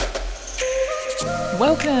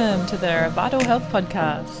Welcome to the Vital Health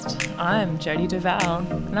Podcast. I'm Jodie Duval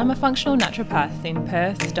and I'm a functional naturopath in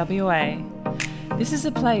Perth, WA. This is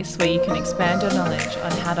a place where you can expand your knowledge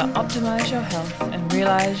on how to optimise your health and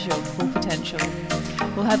realise your full potential.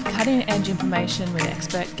 We'll have cutting-edge information with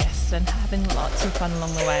expert guests and having lots of fun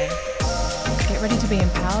along the way. Get ready to be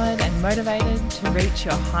empowered and motivated to reach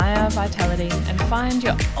your higher vitality and find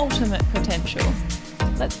your ultimate potential.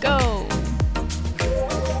 Let's go!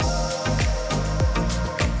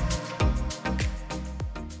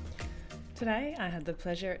 Today, I had the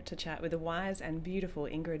pleasure to chat with the wise and beautiful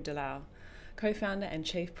Ingrid Delau, co-founder and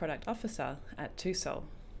chief product officer at TwoSoul.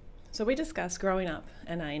 So we discuss growing up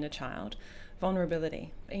and our inner child,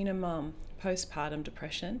 vulnerability, being a mum, postpartum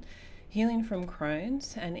depression, healing from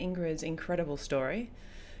Crohn's and Ingrid's incredible story,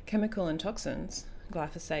 chemical and toxins,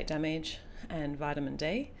 glyphosate damage and vitamin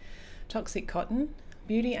D, toxic cotton,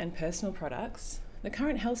 beauty and personal products, the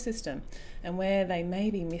current health system and where they may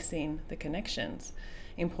be missing the connections,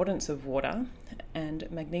 importance of water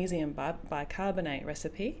and magnesium bicarbonate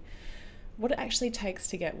recipe, what it actually takes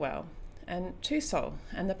to get well, and TwoSoul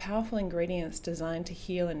and the powerful ingredients designed to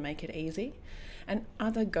heal and make it easy, and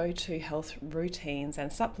other go-to health routines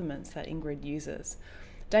and supplements that Ingrid uses.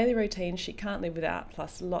 Daily routines she can't live without,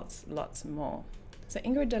 plus lots more. So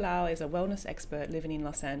Ingrid Delau is a wellness expert living in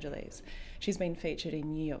Los Angeles. She's been featured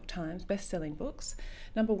in New York Times best-selling books,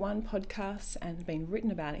 #1 podcasts, and been written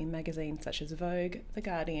about in magazines such as Vogue, The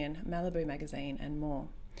Guardian, Malibu Magazine, and more.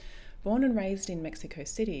 Born and raised in Mexico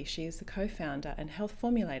City, she is the co-founder and health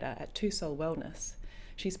formulator at TwoSoul Wellness.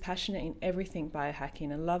 She's passionate in everything biohacking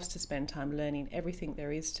and loves to spend time learning everything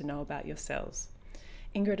there is to know about your cells.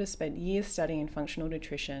 Ingrid has spent years studying functional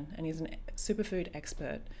nutrition and is a superfood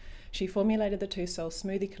expert. She formulated the TwoSoul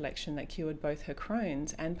smoothie collection that cured both her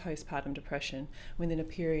Crohn's and postpartum depression within a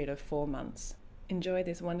period of 4 months. Enjoy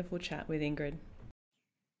this wonderful chat with Ingrid.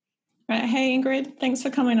 Right. Hey, Ingrid, thanks for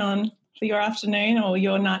coming on for your afternoon or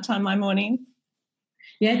your nighttime, my morning.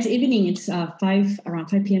 Yeah, it's evening. It's around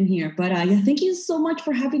 5 p.m. here. But thank you so much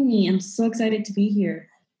for having me. I'm so excited to be here.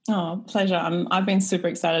 Oh, pleasure. I've been super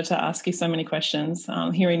excited to ask you so many questions,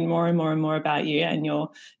 hearing more and more about you and your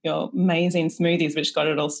amazing smoothies, which got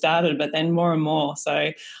it all started, but then more and more.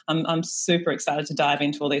 So I'm super excited to dive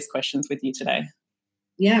into all these questions with you today.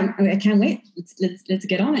 Yeah, I can't wait. Let's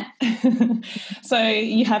get on it. So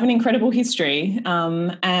you have an incredible history,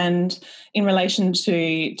 and in relation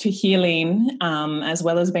to healing, as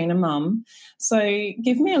well as being a mum. So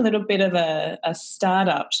give me a little bit of a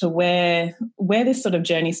start-up to where this sort of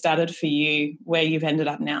journey started for you, where you've ended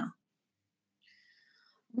up now.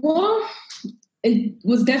 Well, it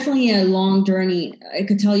was definitely a long journey. I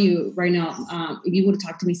could tell you right now, if you would have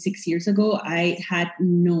talked to me 6 years ago, I had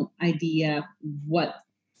no idea what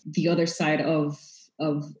the other side of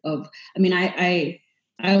I mean, I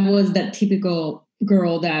was that typical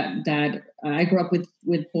girl that I grew up with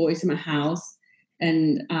boys in my house,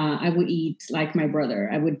 and I would eat like my brother.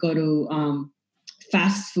 I would go to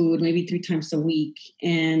fast food maybe 3 times a week,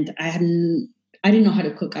 and I didn't know how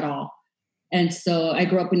to cook at all. And so I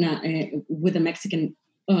grew up with a Mexican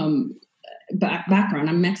background.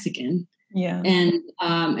 I'm Mexican. Yeah.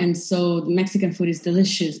 And so the Mexican food is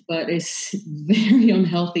delicious, but it's very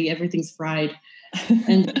unhealthy. Everything's fried.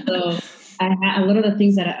 And so a lot of the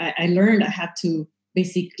things that I learned, I had to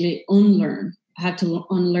basically unlearn. I had to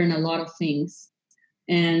unlearn a lot of things.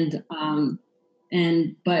 But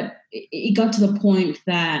it got to the point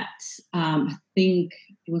that I think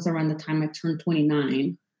it was around the time I turned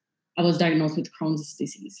 29, I was diagnosed with Crohn's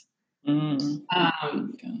disease. And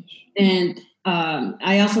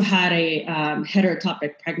I also had a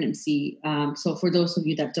heterotopic pregnancy. So for those of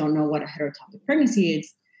you that don't know what a heterotopic pregnancy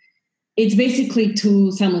is, it's basically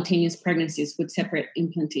 2 simultaneous pregnancies with separate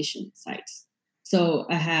implantation sites. So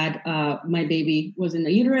I had my baby was in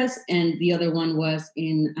the uterus, and the other one was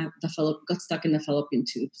in got stuck in the fallopian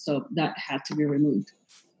tube. So that had to be removed.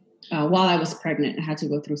 While I was pregnant, I had to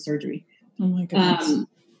go through surgery. Oh my goodness.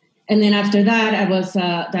 And then after that, I was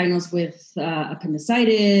diagnosed with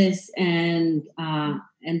appendicitis, and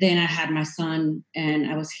then I had my son,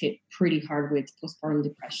 and I was hit pretty hard with postpartum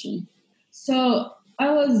depression. So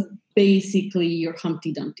I was basically your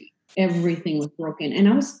Humpty Dumpty. Everything was broken, and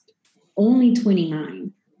I was only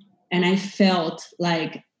 29, and I felt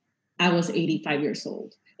like I was 85 years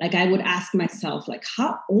old. Like I would ask myself, like,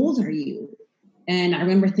 how old are you? And I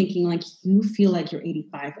remember thinking, like, you feel like you're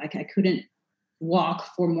 85. Like I couldn't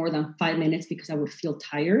walk for more than 5 minutes because I would feel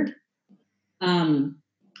tired.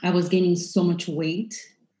 I was gaining so much weight.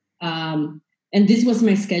 And this was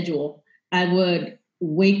my schedule. I would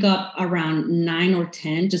wake up around 9 or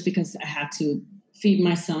 10 just because I had to feed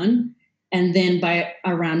my son. And then by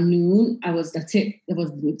around noon, that's it. That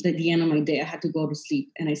was the end of my day. I had to go to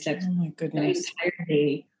sleep, and I slept Oh my goodness. the entire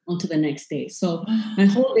day onto the next day. So my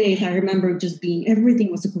whole days, I remember just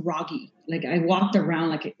everything was groggy. Like I walked around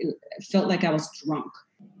like it felt like I was drunk.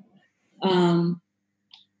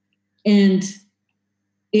 And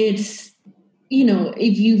it's,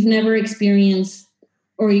 if you've never experienced,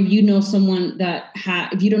 or if you know someone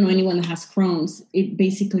if you don't know anyone that has Crohn's, it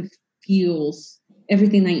basically feels,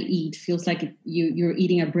 everything I eat feels like you're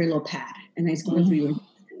eating a Brillo pad, and it's going through your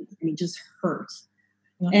intestines, and it just hurts.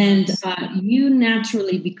 Nice. And you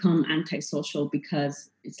naturally become antisocial,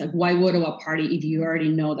 because it's like, why go to a party if you already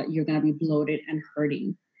know that you're going to be bloated and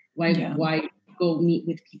hurting? Why go meet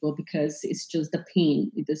with people? Because it's just the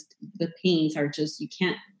pain. The pains are just, you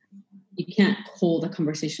can't hold a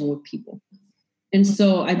conversation with people. And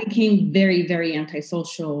so I became very, very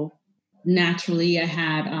antisocial. Naturally, I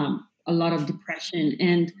had a lot of depression.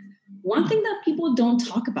 And one thing that people don't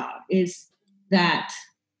talk about is that,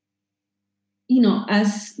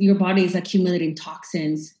 as your body is accumulating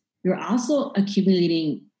toxins, you're also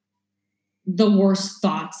accumulating the worst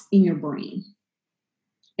thoughts in your brain.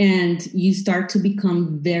 And you start to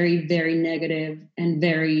become very, very negative and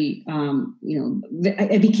very,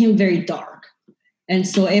 it became very dark. And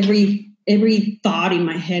so every thought in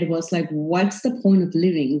my head was like, what's the point of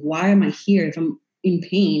living? Why am I here if I'm in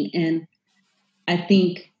pain? And I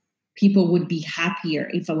think people would be happier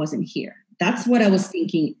if I wasn't here. That's what I was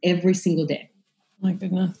thinking every single day. My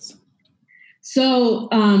goodness. So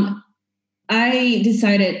I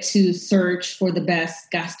decided to search for the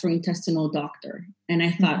best gastrointestinal doctor. And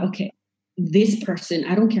I thought, okay, this person,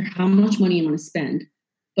 I don't care how much money I'm going to spend,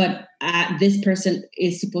 but this person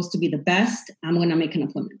is supposed to be the best. I'm going to make an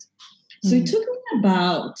appointment. So it took me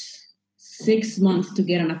about 6 months to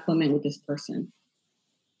get an appointment with this person.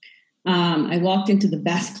 I walked into the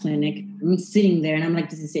best clinic. I'm sitting there and I'm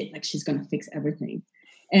like, this is it. Like, she's going to fix everything.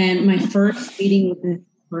 And my first meeting with this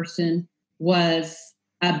person was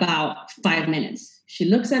about 5 minutes. She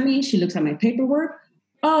looks at me. She looks at my paperwork.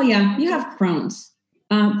 Oh, yeah, you have Crohn's.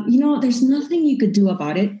 There's nothing you could do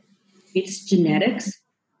about it. It's genetics.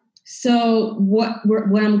 So what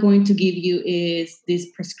I'm going to give you is this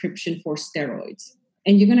prescription for steroids.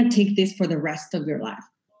 And you're going to take this for the rest of your life.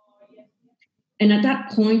 And at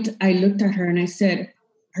that point, I looked at her and I said,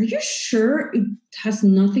 are you sure it has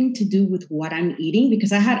nothing to do with what I'm eating?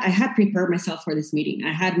 Because I had prepared myself for this meeting.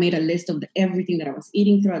 I had made a list of everything that I was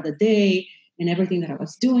eating throughout the day and everything that I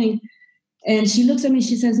was doing. And she looks at me,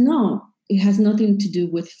 she says, no, it has nothing to do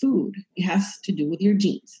with food. It has to do with your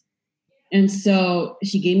genes. And so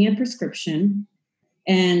she gave me a prescription.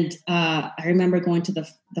 And I remember going to the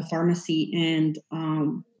pharmacy, and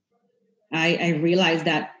I realized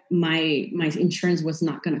that my insurance was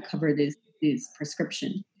not going to cover this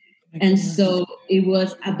prescription. And so it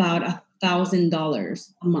was about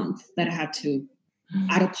 $1,000 a month that I had to,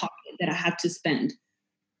 out of pocket, that I had to spend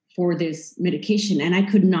for this medication. And I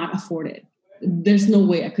could not afford it. There's no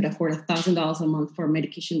way I could afford $1,000 a month for a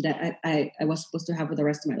medication that I was supposed to have for the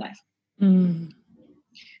rest of my life.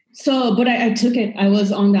 So, but I took it. I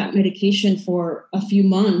was on that medication for a few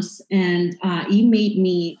months, and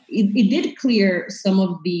it did clear some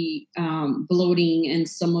of the bloating and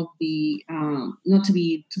some of the, not to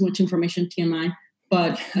be too much information, TMI,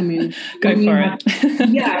 but I mean, go for it.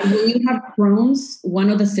 Yeah, when you have Crohn's,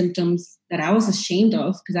 one of the symptoms that I was ashamed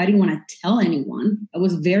of, because I didn't want to tell anyone, I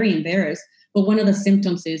was very embarrassed, but one of the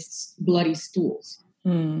symptoms is bloody stools.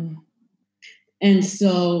 And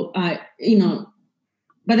so,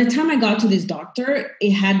 by the time I got to this doctor,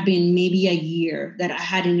 it had been maybe a year that I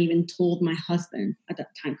hadn't even told my husband at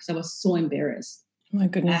that time, because I was so embarrassed. My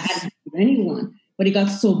goodness. I hadn't told anyone. But it got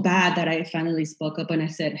so bad that I finally spoke up and I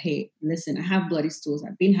said, hey, listen, I have bloody stools.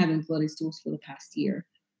 I've been having bloody stools for the past year,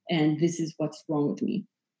 and this is what's wrong with me.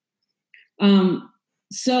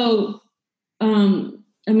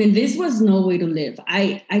 This was no way to live.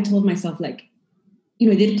 I told myself, like,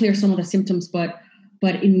 it did clear some of the symptoms, but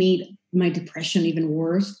it made my depression even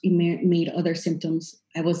worse. It made other symptoms.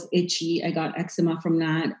 I was itchy. I got eczema from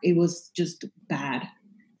that. It was just bad.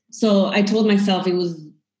 So I told myself, it was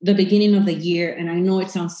the beginning of the year. And I know it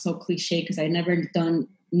sounds so cliche because I never done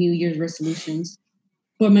New Year's resolutions.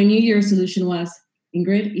 But my New Year's resolution was,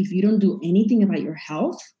 Ingrid, if you don't do anything about your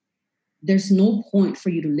health, there's no point for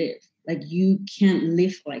you to live. Like, you can't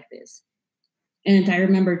live like this. And I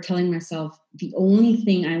remember telling myself, the only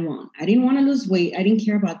thing I didn't want to lose weight. I didn't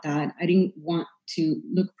care about that. I didn't want to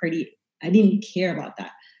look pretty. I didn't care about that.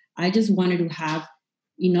 I just wanted to have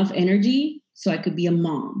enough energy so I could be a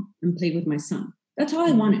mom and play with my son. That's all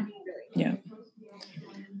I wanted. Really. Yeah.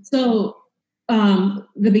 So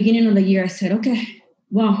the beginning of the year, I said, okay,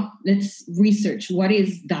 well, let's research what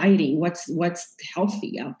is dieting, what's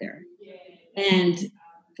healthy out there. And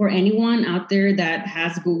for anyone out there that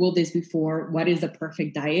has Googled this before, what is the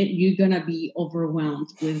perfect diet, you're going to be overwhelmed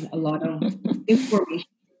with a lot of information.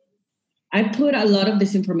 I put a lot of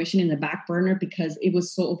this information in the back burner because it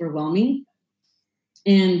was so overwhelming.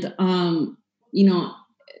 And,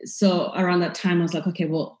 so around that time, I was like, okay,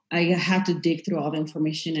 well, I have to dig through all the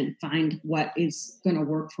information and find what is going to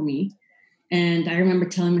work for me. And I remember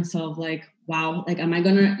telling myself, like, wow, like, am I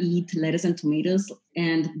going to eat lettuce and tomatoes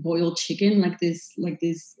and boiled chicken like these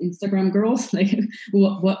Instagram girls? Like,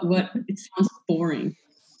 what, it sounds boring.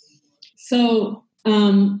 So,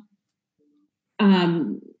 so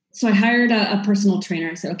I hired a personal trainer.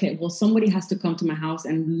 I said, okay, well, somebody has to come to my house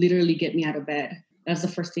and literally get me out of bed. That's the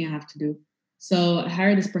first thing I have to do. So I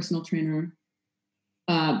hired this personal trainer,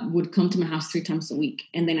 would come to my house 3 times a week.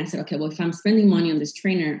 And then I said, okay, well, if I'm spending money on this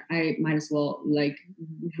trainer, I might as well like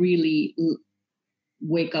really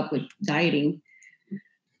wake up with dieting.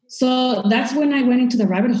 So that's when I went into the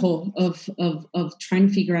rabbit hole of trying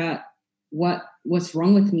to figure out what was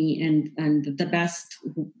wrong with me and the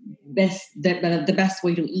best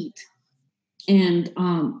way to eat. And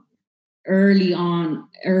early on,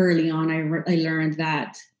 I learned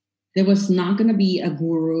that there was not going to be a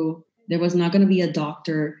guru. There was not going to be a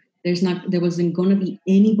doctor. There wasn't going to be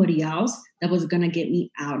anybody else that was going to get me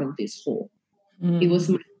out of this hole. It was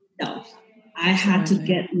myself. I had to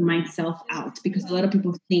get myself out because a lot of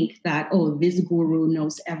people think that, oh, this guru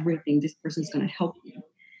knows everything. This person's going to help you.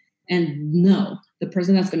 And no, the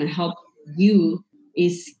person that's going to help you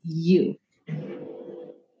is you.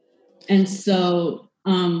 And so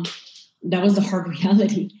that was the hard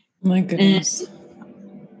reality. My goodness. And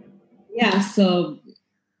yeah, so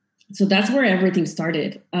that's where everything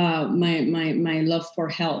started. My love for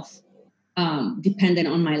health depended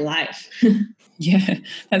on my life. Yeah,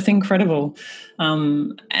 that's incredible.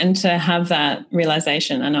 And to have that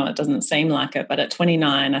realization, I know it doesn't seem like it, but at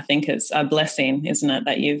 29, I think it's a blessing, isn't it,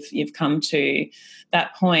 that you've come to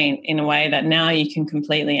that point in a way that now you can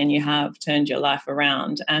completely, and you have turned your life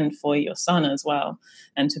around, and for your son as well,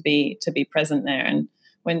 and to be present there. And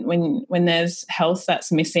when there's health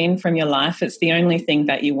that's missing from your life, it's the only thing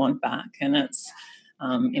that you want back. And it's,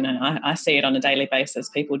 I see it on a daily basis,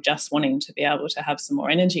 people just wanting to be able to have some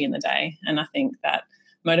more energy in the day. And I think that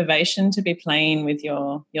motivation to be playing with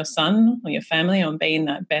your son or your family on being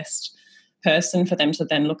that best person for them to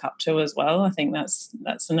then look up to as well, I think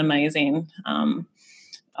that's an amazing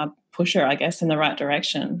pusher, I guess, in the right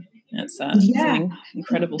direction. It's an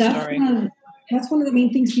incredible story. That's one of the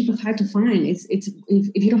main things people have had to find. It's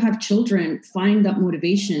if you don't have children, find that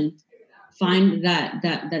motivation, find that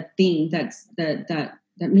thing, that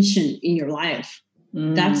mission in your life.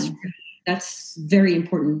 That's very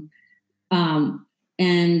important. For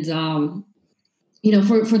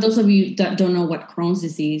those of you that don't know what Crohn's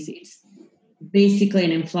disease is, basically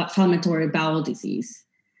an inflammatory bowel disease.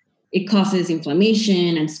 It causes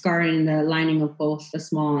inflammation and scarring in the lining of both the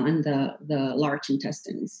small and the large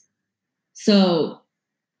intestines. So,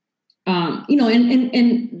 and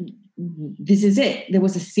this is it. There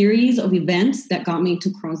was a series of events that got me into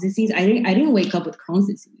Crohn's disease. I didn't wake up with Crohn's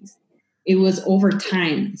disease. It was over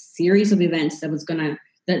time, a series of events that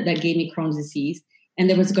gave me Crohn's disease. And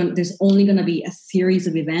there's only going to be a series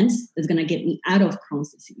of events that's going to get me out of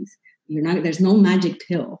Crohn's disease. There's no magic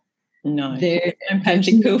pill. No, there's no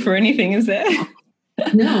magic pill for anything, is there?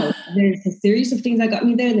 No, there's a series of things that got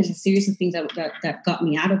me there, and there's a series of things that got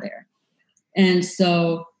me out of there. And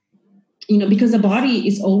so, because the body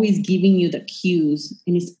is always giving you the cues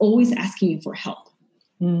and it's always asking you for help.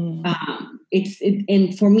 And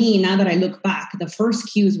for me, now that I look back, the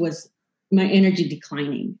first cues was my energy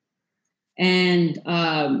declining. And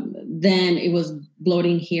then it was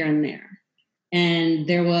bloating here and there. And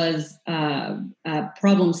there was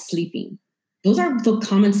problems sleeping. Those are the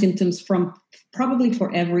common symptoms probably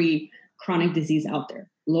for every chronic disease out there.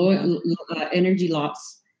 Low energy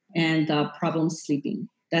loss and problems sleeping.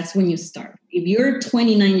 That's when you start. If you're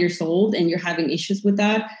 29 years old and you're having issues with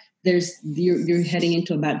that, you're heading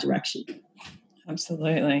into a bad direction.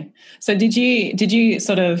 Absolutely. So did you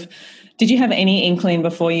have any inkling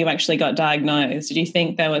before you actually got diagnosed? Did you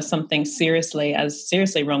think there was something seriously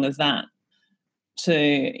wrong as that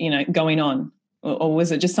to, going on? Or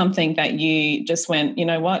was it just something that you just went, you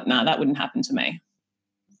know what? No, that wouldn't happen to me.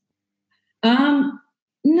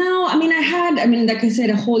 No, like I said,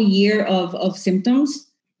 a whole year of symptoms,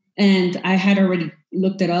 and I had already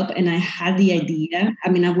looked it up and I had the idea. I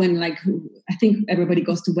went I think everybody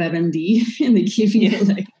goes to WebMD and they give you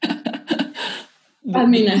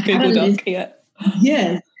Google Doc, yeah.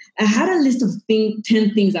 Yes. I had a list of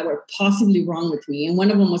 10 things that were possibly wrong with me. And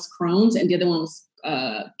one of them was Crohn's and the other one was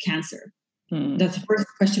cancer. That's the first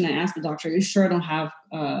question I asked the doctor. Are you sure I don't have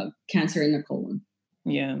cancer in the colon?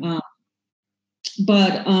 Yeah.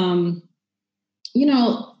 But, you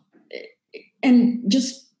know, and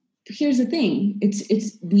just here's the thing.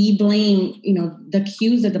 We blame, you know, the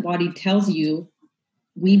cues that the body tells you,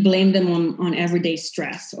 we blame them on everyday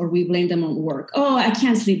stress, or we blame them on work. Oh, I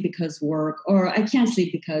can't sleep because work, or I can't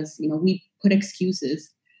sleep because, you know, we put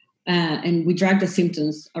excuses and we drag the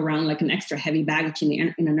symptoms around like an extra heavy baggage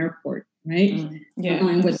in an airport, right? Yeah, not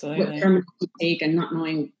knowing what terminal to take and not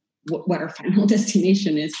knowing what our final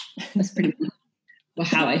destination is. That's pretty much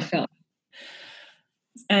how I felt.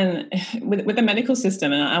 And with the medical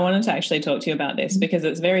system, and I wanted to actually talk to you about this because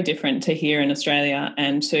it's very different to here in Australia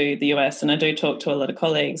and to the US. And I do talk to a lot of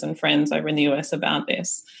colleagues and friends over in the US about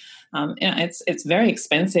this. You know, it's very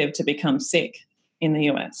expensive to become sick in the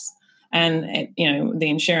US. And, you know, the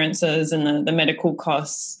insurances and the medical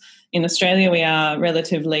costs. In Australia, we are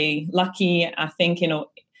relatively lucky, I think, in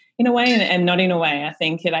a way and not in a way. I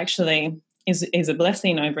think it actually is a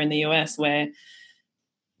blessing over in the US where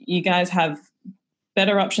you guys have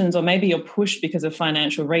better options, or maybe you're pushed because of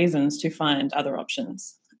financial reasons to find other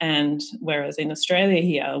options. And whereas in Australia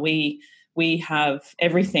here, we have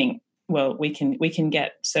everything. Well, we can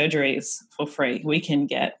get surgeries for free. We can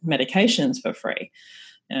get medications for free.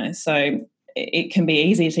 You know, so it can be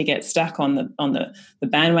easy to get stuck on the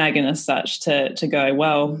bandwagon as such to go,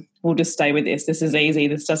 well, we'll just stay with this. This is easy.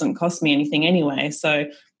 This doesn't cost me anything anyway. So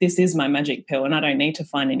this is my magic pill and I don't need to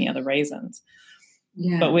find any other reasons.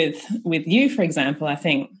 Yeah. But with you, for example, I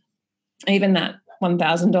think even that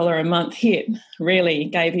 $1,000 a month hit really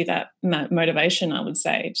gave you that motivation, I would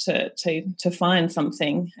say, to find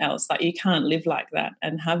something else. Like you can't live like that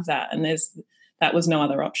and have that. And that was no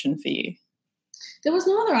other option for you. There was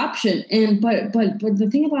no other option. And but the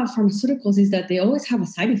thing about pharmaceuticals is that they always have a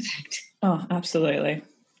side effect. Oh, absolutely.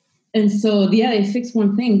 And so, yeah, they fix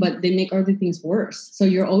one thing, but they make other things worse. So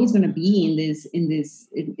you're always going to be in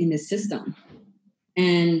this system.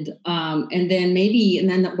 And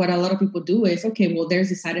then what a lot of people do is, okay, well, there's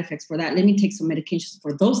the side effects for that. Let me take some medications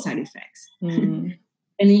for those side effects. And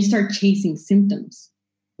then you start chasing symptoms,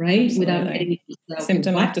 right? Absolutely. Without getting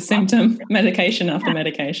symptom after symptom, medication after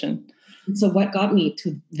medication. And so what got me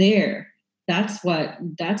to there, that's what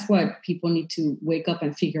people need to wake up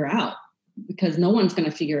and figure out, because no one's going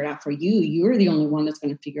to figure it out for you. You're the only one that's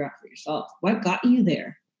going to figure out for yourself. What got you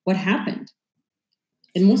there? What happened?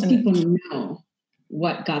 And most people know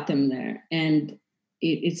what got them there. And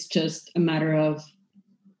it's just a matter of,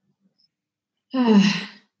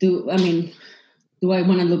 do I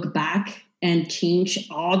want to look back and change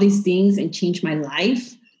all these things and change my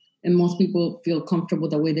life? And most people feel comfortable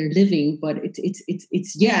the way they're living, but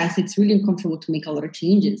it's really uncomfortable to make a lot of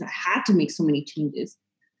changes. I had to make so many changes.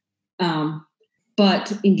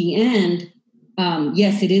 But in the end,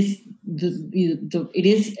 yes, it is it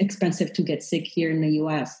is expensive to get sick here in the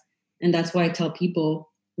US. And that's why I tell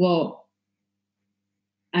people, well,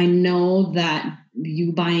 I know that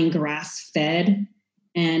you buying grass-fed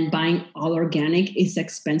and buying all organic is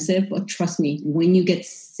expensive, but trust me, when you get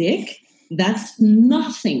sick, that's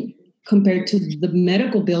nothing compared to the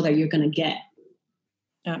medical bill that you're going to get.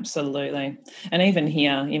 Absolutely. And even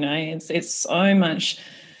here, you know, it's so much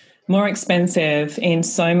more expensive in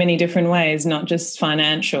so many different ways, not just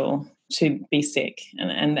financial, to be sick.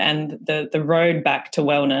 And the road back to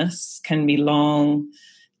wellness can be long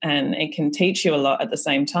and it can teach you a lot at the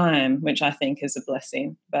same time, which I think is a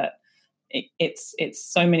blessing. But it's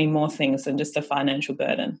so many more things than just a financial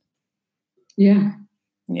burden. Yeah.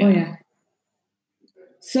 Oh, yeah.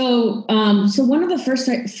 So one of the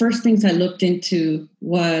first things I looked into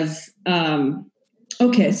was,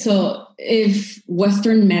 okay, so if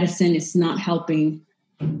Western medicine is not helping,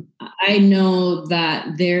 I know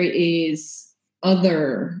that there's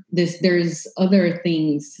other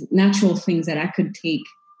things, natural things that I could take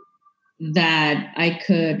that I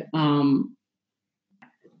could,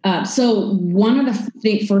 so one of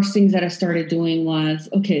the first things that I started doing was,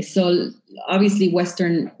 okay, so obviously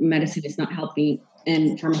Western medicine is not helping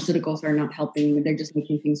and pharmaceuticals are not helping. They're just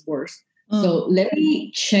making things worse. So let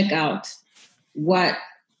me check out what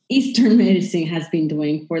Eastern medicine has been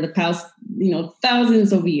doing for the past,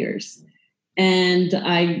 thousands of years. And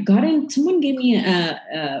someone gave me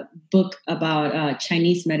a book about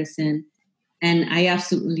Chinese medicine, and I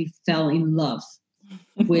absolutely fell in love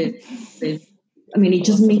with it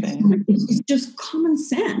just it's just common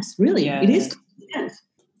sense, really. Yeah. It is common sense.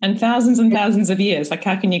 And thousands of years. Like,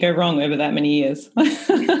 how can you go wrong over that many years?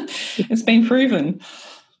 It's been proven.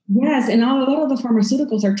 Yes, and a lot of the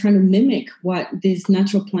pharmaceuticals are trying to mimic what these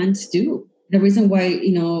natural plants do. The reason why,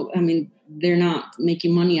 they're not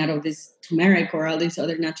making money out of this turmeric or all these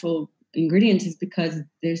other natural ingredients is because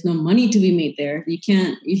there's no money to be made there. You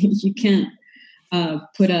can't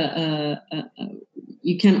put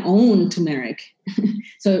you can't own turmeric,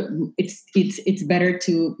 so it's better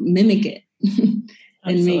to mimic it and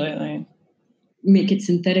Absolutely. make it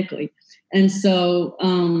synthetically. And so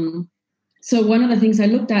so one of the things I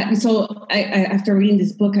looked at, so I after reading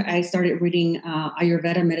this book, I started reading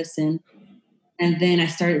Ayurveda medicine, and then I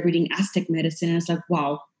started reading Aztec medicine. And I was like,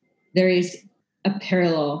 wow, there is a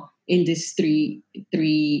parallel in these three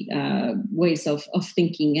ways of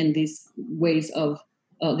thinking and these ways of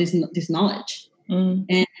this knowledge.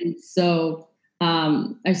 And so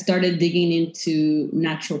I started digging into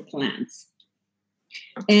natural plants.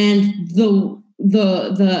 And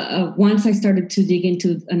once I started to dig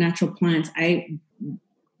into natural plants, I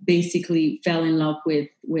basically fell in love with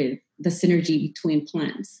the synergy between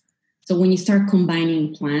plants. So when you start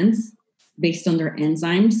combining plants based on their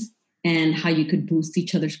enzymes and how you could boost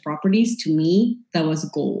each other's properties, to me, that was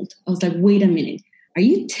gold. I was like, wait a minute, are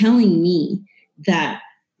you telling me that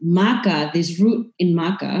maca, this root in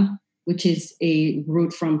maca, which is a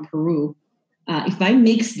root from Peru, if I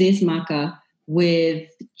mix this maca with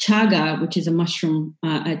chaga, which is a mushroom,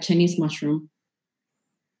 a Chinese mushroom,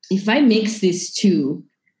 if I mix these two,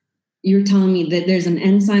 you're telling me that there's an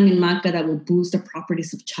enzyme in maca that will boost the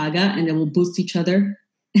properties of chaga and they will boost each other.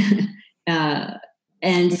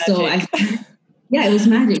 And magic. So it was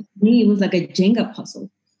magic. For me, it was like a Jenga puzzle.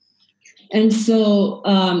 And so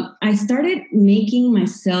I started making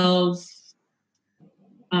myself,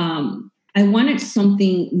 I wanted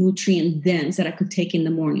something nutrient dense that I could take in the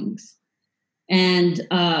mornings. And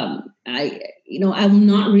I'm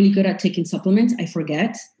not really good at taking supplements. I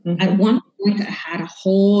forget. Mm-hmm. At one point, I had a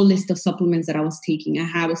whole list of supplements that I was taking.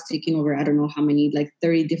 I was taking over, I don't know how many, like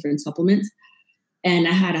 30 different supplements. And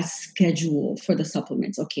I had a schedule for the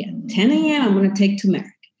supplements. Okay, at 10 a.m., I'm going to take turmeric.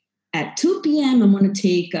 At 2 p.m., I'm going to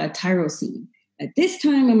take tyrosine. At this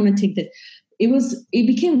time, I'm going to take this. It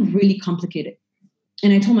became really complicated.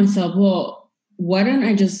 And I told myself, well, why don't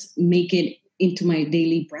I just make it into my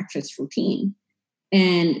daily breakfast routine?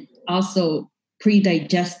 And also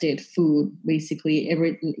pre-digested food, basically,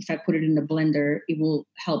 if I put it in the blender, it will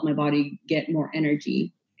help my body get more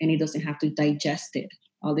energy, and it doesn't have to digest it.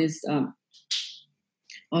 I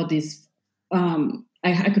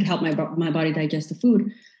could help my body digest the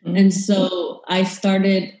food. Mm-hmm. And so I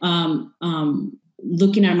started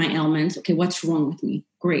looking at my ailments. Okay, what's wrong with me?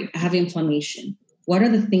 Great, I have inflammation. What are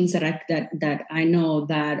the things that I know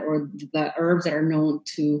that, or the herbs that are known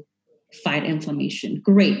to fight inflammation?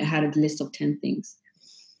 Great, I had a list of 10 things.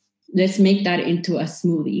 Let's make that into a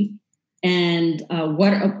smoothie. And I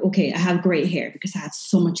have gray hair because I have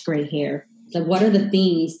so much gray hair. Like, what are the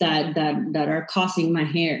things that are causing my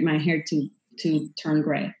hair to turn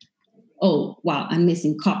gray? Oh, wow, I'm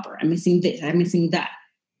missing copper. I'm missing this. I'm missing that.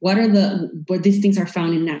 What these things are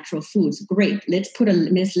found in natural foods? Great. Let's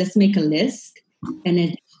make a list and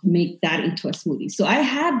then make that into a smoothie. So I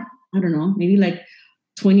had, I don't know, maybe like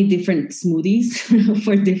 20 different smoothies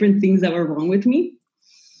for different things that were wrong with me.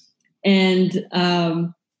 And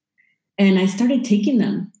I started taking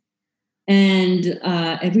them. And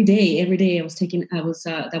every day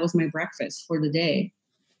that was my breakfast for the day.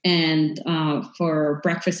 And for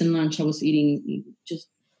breakfast and lunch, I was eating just,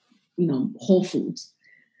 whole foods.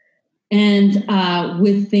 And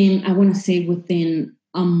within a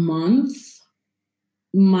month,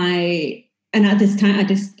 at this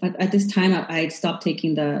time, I stopped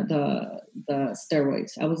taking the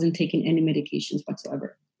steroids. I wasn't taking any medications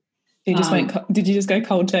whatsoever. You just did you just go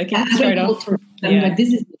cold turkey straight off? I'm like,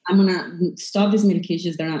 I'm gonna stop these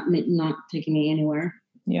medications. They're not taking me anywhere.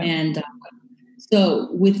 Yeah. And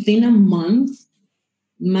so within a month,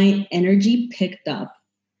 my energy picked up,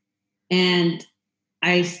 and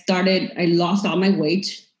I lost all my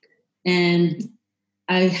weight, and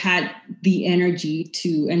I had the energy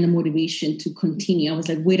and the motivation to continue. I was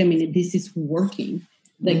like, wait a minute, this is working.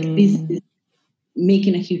 Like, this is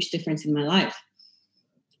making a huge difference in my life.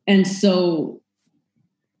 And so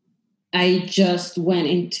I just went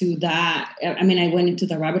into that. I went into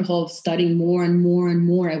the rabbit hole of studying more and more and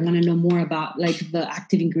more. I want to know more about like the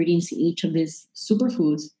active ingredients in each of these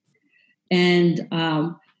superfoods. And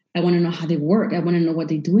I want to know how they work. I want to know what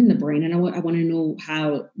they do in the brain. And I want to know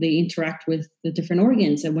how they interact with the different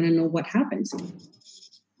organs. I want to know what happens.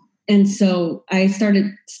 And so I started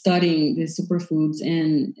studying the superfoods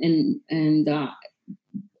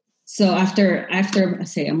so after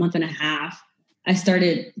say a month and a half, I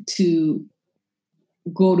started to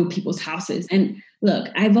go to people's houses. And look,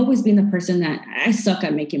 I've always been the person that I suck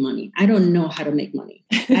at making money. I don't know how to make money.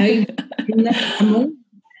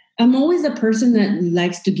 I'm always a person that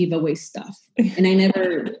likes to give away stuff. And I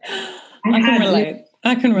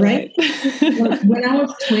can relate. Right? When I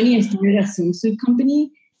was 20, I started a swimsuit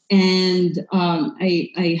company, and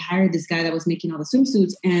I hired this guy that was making all the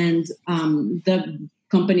swimsuits, and the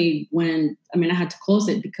company I had to close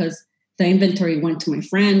it because the inventory went to my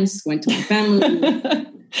friends, went to my family.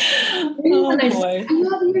 Oh, boy. I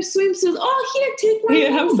love your swimsuits. Oh, here, take one.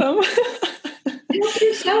 You have some. Help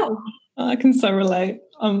yourself. I can so relate.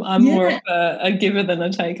 I'm more of a giver than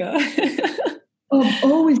a taker. I've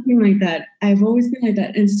always been like that.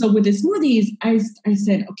 And so with the smoothies, I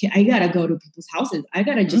said, okay, I gotta go to people's houses. I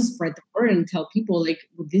gotta just spread the word and tell people like,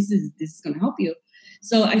 well, this is gonna help you.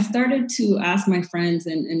 So I started to ask my friends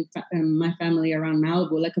and my family around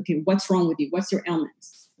Malibu, like, okay, what's wrong with you? What's your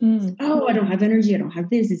ailments? Oh, I don't have energy. I don't have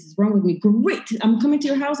this. This is wrong with me. Great. I'm coming to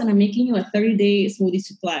your house and I'm making you a 30-day smoothie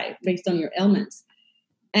supply based on your ailments.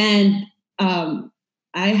 And I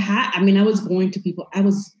was going to people.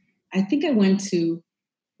 I think I went to,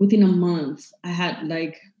 within a month, I had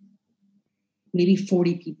like maybe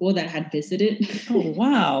 40 people that had visited. Oh,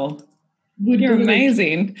 wow. You're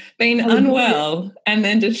amazing. Being unwell and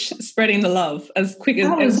then just spreading the love as quickly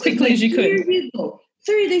as you could. Here you go.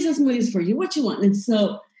 30 days of smoothies for you. What you want? And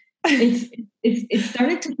so it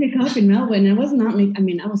started to pick up in Melbourne. I was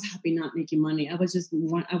I was happy not making money. I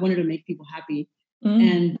wanted to make people happy.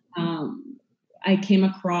 And I came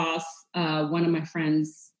across one of my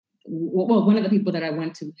friends, one of the people that I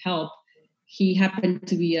went to help. He happened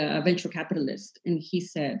to be a venture capitalist, and he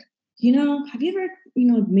said, have you ever,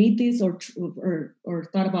 made this or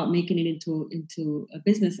thought about making it into a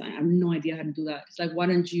business? I have no idea how to do that. It's like, why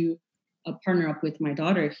don't you partner up with my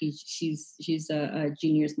daughter? She's a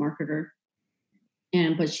genius marketer,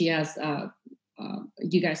 but she has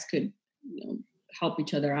you guys could help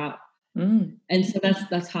each other out. And so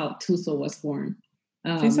that's how Tuso was born.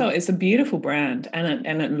 Tuso is a beautiful brand,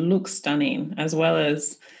 and it looks stunning, as well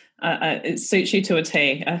as it suits you to a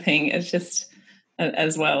T. I think it's just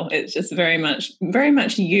as well. It's just very much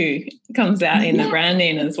you comes out in the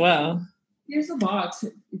branding as well. Here's a box.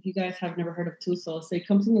 If you guys have never heard of Tuso, so it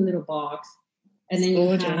comes in a little box, and then you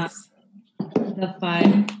have the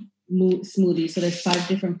 5 smoothies. So there's 5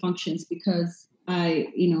 different functions, because I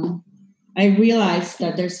realized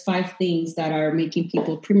that there's 5 things that are making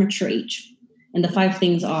people premature age. And the 5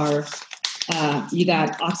 things are, you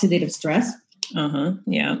got oxidative stress.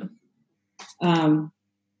 Yeah.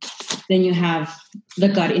 Then you have the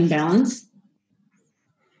gut imbalance.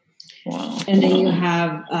 Wow. And then you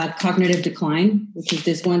have cognitive decline, which is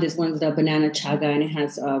this one. This one's the banana chaga, and it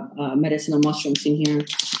has medicinal mushrooms in here.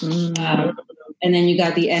 And then you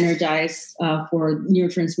got the energize for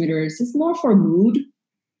neurotransmitters. It's more for mood.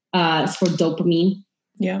 It's for dopamine.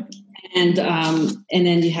 Yeah. And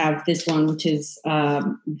then you have this one, which is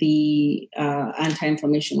the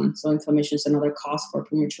anti-inflammation one. So inflammation is another cause for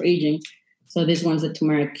premature aging. So this one's the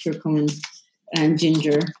turmeric, curcumin, and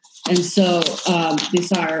ginger. And so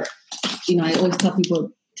these are, I always tell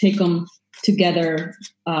people, take them together.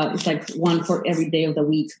 It's like one for every day of the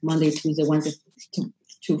week, Monday, Tuesday, Wednesday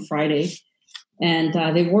to Friday. And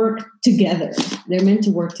they work together. They're meant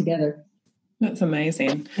to work together. That's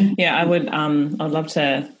amazing. Yeah, I would. I'd love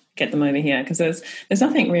to get them over here, because there's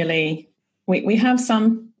nothing really. We have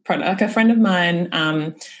some product. Like a friend of mine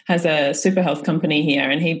has a super health company here,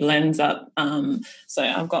 and he blends up. So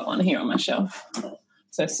I've got one here on my shelf.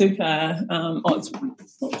 So super.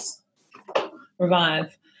 It's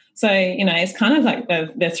Revive. So it's kind of like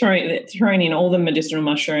they're throwing in all the medicinal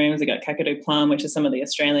mushrooms. They got kakadu plum, which is some of the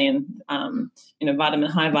Australian,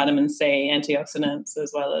 high vitamin C antioxidants,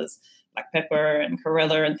 as well as black pepper and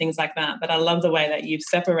chlorella and things like that. But I love the way that you've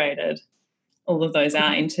separated all of those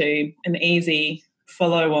out into an easy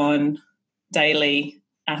follow-on daily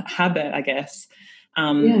habit, I guess.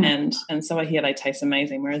 And so I hear they taste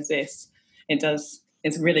amazing, whereas this,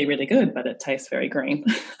 it's really, really good, but it tastes very green.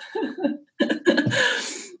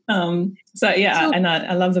 And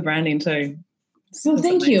I love the branding too. Well,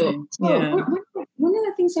 thank you. So one of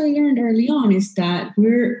the things I learned early on is that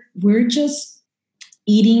we're just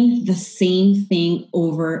eating the same thing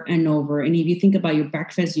over and over. And if you think about your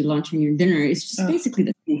breakfast, your lunch, and your dinner, it's just basically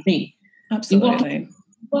the same thing. Absolutely. You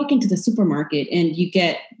walk into the supermarket and you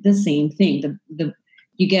get the same thing.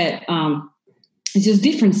 You get it's just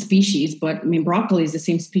different species, but broccoli is the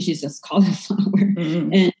same species as cauliflower,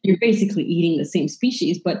 and you're basically eating the same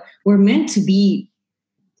species. But we're meant to be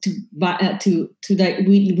we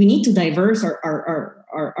need to diverse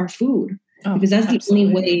our food, because that's the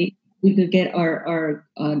only way we could get our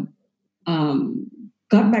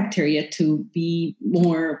gut bacteria to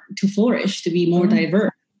flourish, to be more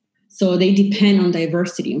diverse. So they depend on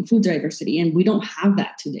diversity and food diversity, and we don't have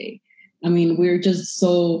that today. I mean, we're just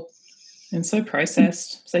so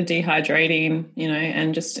processed, so dehydrating,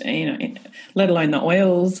 and just, let alone the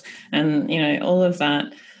oils and, all of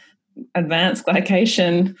that advanced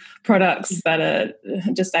glycation products that are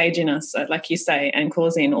just aging us, like you say, and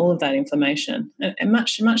causing all of that inflammation. And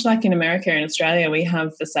much like in America and Australia, we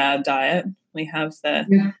have the SAD diet, we have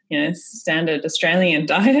the standard Australian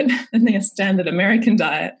diet and the standard American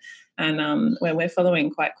diet, and where we're following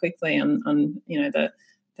quite quickly on the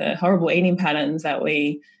horrible eating patterns that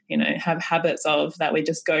we have habits of, that we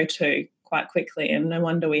just go to quite quickly. And no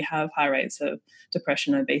wonder we have high rates of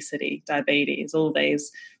depression, obesity, diabetes, all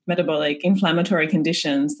these metabolic inflammatory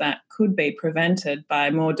conditions that could be prevented by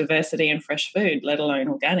more diversity in fresh food, let alone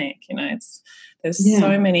organic. There's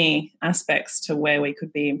so many aspects to where we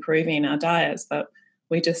could be improving our diets, but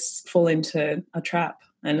we just fall into a trap.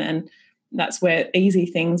 And that's where easy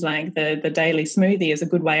things like the daily smoothie is a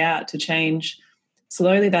good way out to change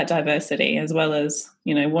slowly that diversity, as well as,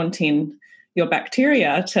 wanting your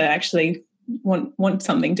bacteria to actually want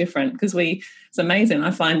something different. Because it's amazing.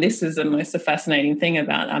 I find this is the most fascinating thing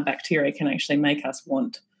about our bacteria, can actually make us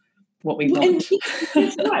want what we want. We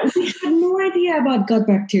had no idea about gut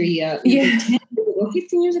bacteria. 10 years ago,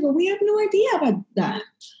 15 years ago, we had no idea about that.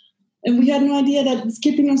 And we had no idea that it's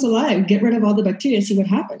keeping us alive. Get rid of all the bacteria, see what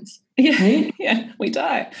happens. Yeah, right? Yeah, we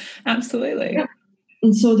die. Absolutely. Yeah.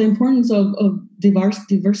 And so the importance of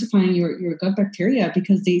diversifying your gut bacteria,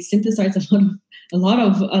 because they synthesize a lot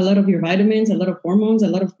of your vitamins, a lot of hormones, a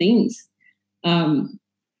lot of things.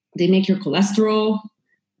 They make your cholesterol.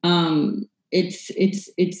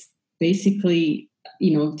 It's basically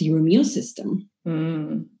your immune system.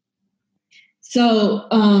 So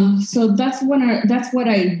that's what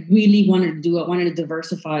I really wanted to do. I wanted to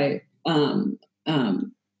diversify.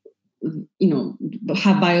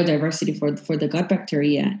 Have biodiversity for the gut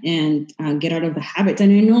bacteria, and get out of the habits.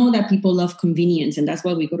 And I know that people love convenience, and that's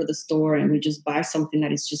why we go to the store and we just buy something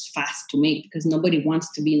that is just fast to make, because nobody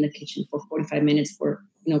wants to be in the kitchen for 45 minutes for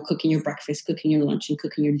cooking your breakfast, cooking your lunch, and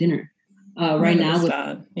cooking your dinner. Right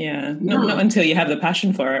now, not until you have the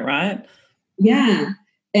passion for it, right? Yeah.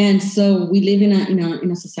 And so we live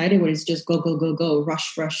in a society where it's just go, go, go, go,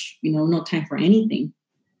 rush, rush. No time for anything.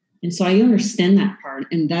 And so I understand that part,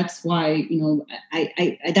 and that's why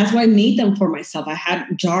that's why I made them for myself. I had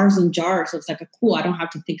jars and jars. So it's like, cool. I don't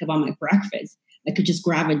have to think about my breakfast. I could just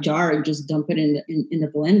grab a jar and just dump it in the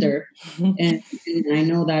blender, and I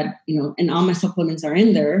know that and all my supplements are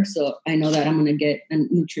in there, so I know that I'm going to get a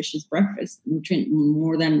nutritious breakfast, nutrient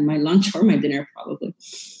more than my lunch or my dinner probably.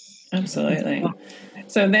 Absolutely.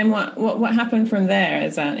 So then what happened from there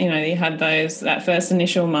is that, you had that first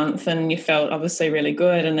initial month and you felt obviously really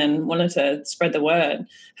good, and then wanted to spread the word.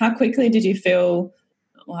 How quickly did you feel,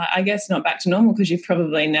 well, I guess not back to normal, because you've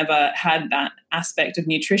probably never had that aspect of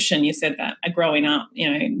nutrition. You said that growing up,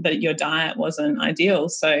 that your diet wasn't ideal.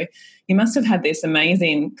 So you must have had this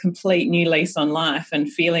amazing, complete new lease on life and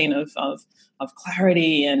feeling of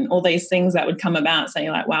clarity and all these things that would come about. So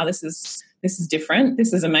you're like, wow, this is different.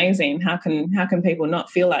 This is amazing. How can people not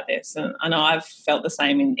feel like this? And I know I've felt the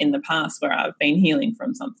same in the past, where I've been healing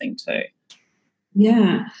from something too.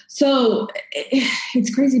 Yeah. So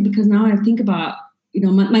it's crazy, because now I think about,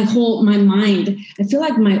 my mind, I feel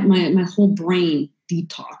like my whole brain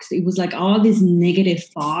detoxed. It was like all these negative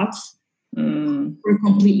thoughts were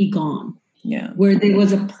completely gone. Yeah. Where there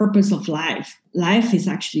was a purpose of life. Life is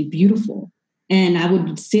actually beautiful. And I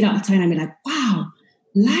would sit outside and I'd be like, wow,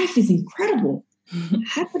 life is incredible.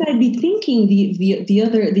 How could I be thinking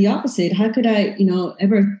the opposite? How could I,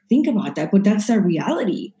 ever think about that? But that's our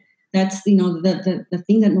reality. That's, the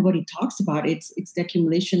thing that nobody talks about. It's the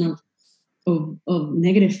accumulation of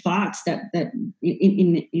negative thoughts that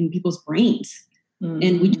in people's brains.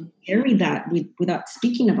 And we just carry that without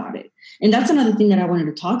speaking about it. And that's another thing that I wanted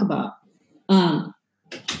to talk about.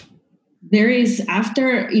 There is,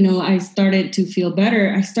 after, I started to feel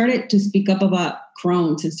better, I started to speak up about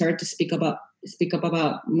Crohn's and started to speak up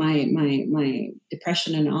about my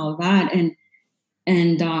depression and all of that.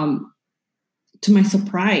 And to my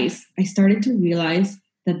surprise, I started to realize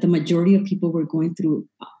that the majority of people were going through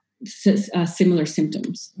similar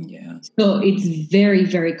symptoms. Yeah. So it's very,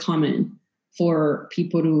 very common for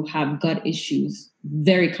people to have gut issues.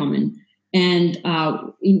 Very common. And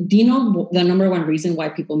do you know the number one reason why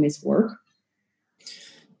people miss work?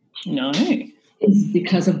 No. It's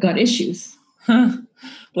because of gut issues.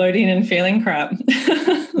 Bloating and feeling crap.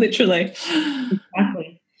 Literally.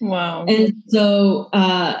 Exactly. Wow. And so,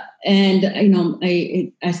 I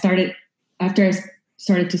started, after I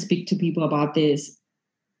started to speak to people about this,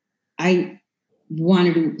 I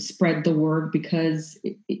wanted to spread the word, because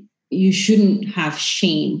you shouldn't have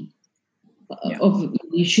shame of,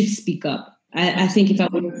 you should speak up. I think if I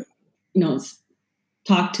would,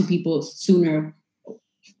 talk to people sooner,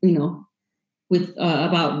 with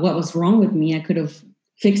about what was wrong with me, I could have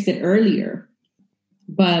fixed it earlier.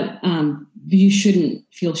 But you shouldn't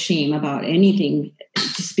feel shame about anything.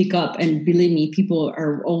 To speak up, and believe me, people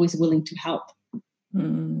are always willing to help.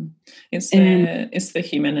 It's the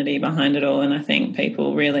humanity behind it all, and I think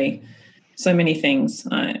people really, so many things.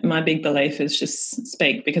 My big belief is just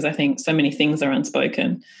speak, because I think so many things are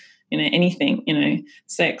unspoken. Anything,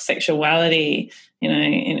 sex, sexuality,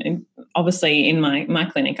 and obviously in my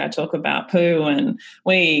clinic I talk about poo and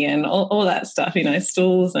wee and all that stuff,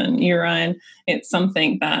 stools and urine. It's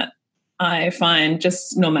something that I find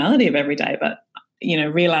just normality of every day, but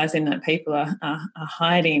realizing that people are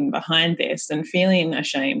hiding behind this and feeling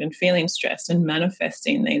ashamed and feeling stressed and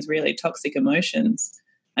manifesting these really toxic emotions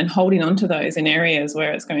and holding on to those in areas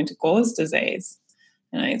where it's going to cause disease.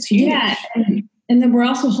 It's huge. Yeah. And then we're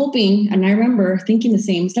also hoping, and I remember thinking the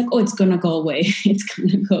same, it's like, oh, it's going to go away. It's going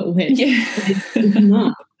to go away. Yeah. It's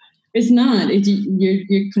not. It's not. If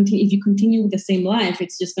you continue with the same life,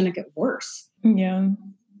 it's just going to get worse. Yeah.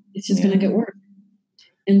 It's just going to get worse.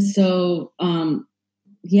 And so, and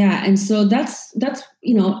so that's,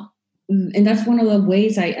 and that's one of the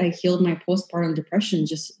ways I healed my postpartum depression,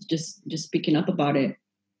 just speaking up about it.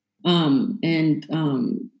 And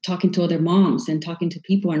talking to other moms and talking to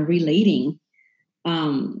people and relating.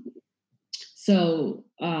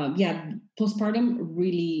 Postpartum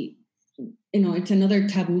really, it's another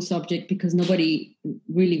taboo subject, because nobody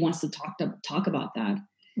really wants to talk about that.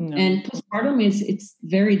 No. And postpartum it's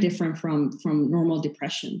very different from normal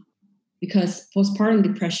depression, because postpartum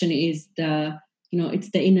depression is it's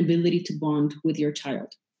the inability to bond with your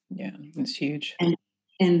child. Yeah, it's huge.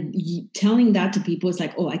 And telling that to people is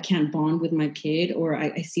like, oh, I can't bond with my kid, or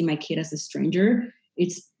I see my kid as a stranger.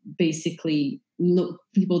 It's basically, no,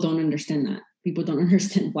 people don't understand that. People don't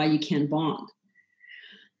understand why you can't bond.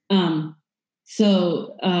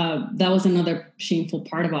 So that was another shameful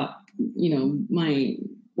part about,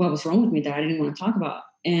 what was wrong with me that I didn't want to talk about.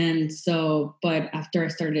 And so, but after I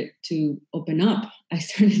started to open up, I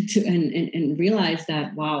started to and realize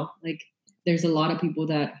that, wow, like there's a lot of people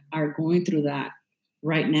that are going through that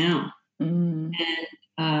right now. And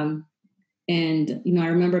I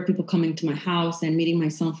remember people coming to my house and meeting my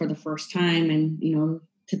son for the first time, and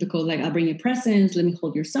typical, like, I'll bring you presents, let me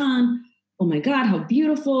hold your son, oh my God, how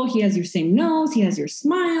beautiful, he has your same nose, he has your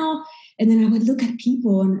smile. And then I would look at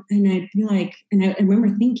people and I'd be like, and I remember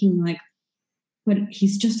thinking like, but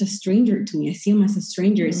he's just a stranger to me. I see him as a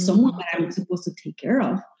stranger. It's someone that I'm supposed to take care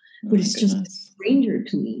of, but it's just a stranger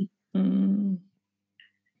to me.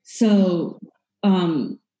 So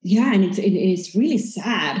and it's really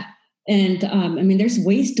sad. And there's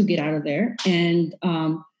ways to get out of there. And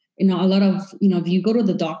a lot of, if you go to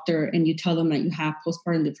the doctor and you tell them that you have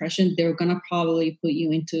postpartum depression, they're gonna probably put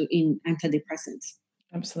you in antidepressants.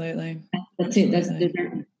 Absolutely. That's it.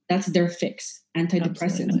 That's their fix,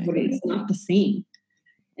 antidepressants. Absolutely. But it's not the same.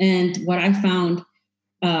 And what I found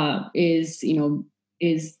is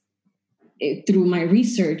through my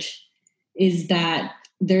research is that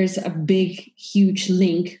there's a big, huge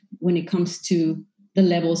link when it comes to the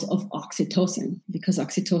levels of oxytocin, because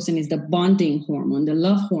oxytocin is the bonding hormone, the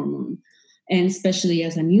love hormone. And especially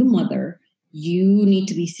as a new mother, you need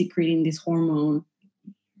to be secreting this hormone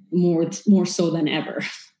more so than ever.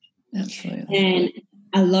 Absolutely. And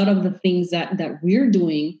a lot of the things that we're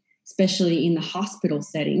doing, especially in the hospital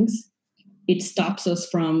settings, it stops us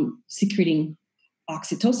from secreting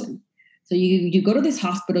oxytocin. So you go to this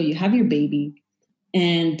hospital, you have your baby,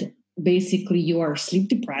 and basically you are sleep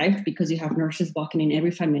deprived because you have nurses walking in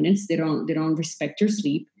every 5 minutes. They don't respect your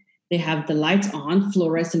sleep. They have the lights on,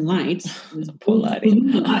 fluorescent lights,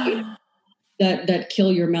 that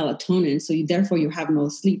kill your melatonin. So therefore you have no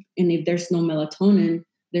sleep. And if there's no melatonin,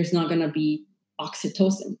 there's not going to be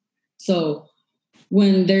oxytocin. So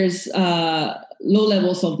when there's low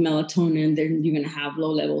levels of melatonin, then you're going to have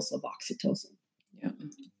low levels of oxytocin. Yeah.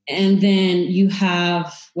 And then you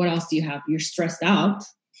have, what else do you have? You're stressed out.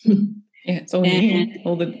 Yeah, it's all new.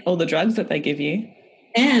 All the drugs that they give you.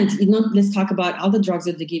 And let's talk about all the drugs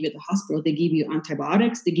that they give you at the hospital. They give you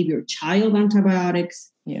antibiotics. They give your child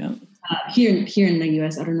antibiotics. Yeah. Here in the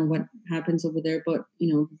U.S., I don't know what happens over there, but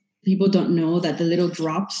people don't know that the little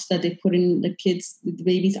drops that they put in the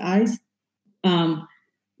baby's eyes, the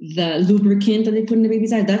lubricant that they put in the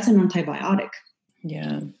baby's eyes, that's an antibiotic.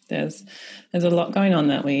 Yeah, there's a lot going on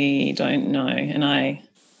that we don't know, and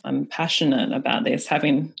I'm passionate about this,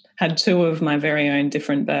 having had two of my very own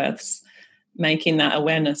different births, making that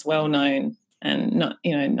awareness well known, and not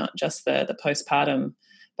just the postpartum,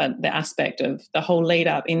 but the aspect of the whole lead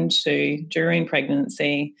up into during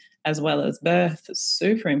pregnancy as well as birth is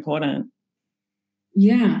super important.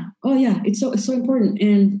 Yeah. Oh yeah. It's so important.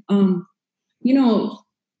 And you know,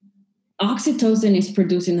 oxytocin is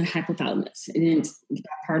produced in the hypothalamus, and it's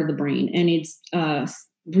part of the brain, and it's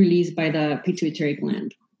released by the pituitary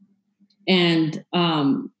gland. And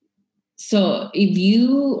so if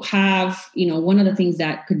you have, one of the things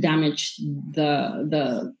that could damage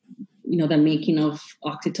the making of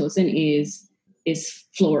oxytocin is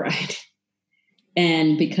fluoride.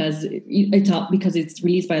 And because it's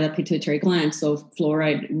released by the pituitary gland, so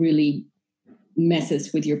fluoride really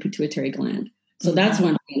messes with your pituitary gland. So that's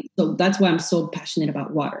one thing. So that's why I'm so passionate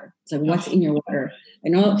about water. It's like, what's in your water? I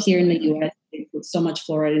know here in the U.S. they put so much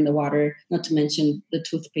fluoride in the water, not to mention the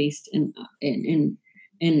toothpaste and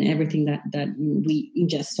everything that we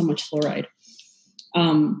ingest so much fluoride.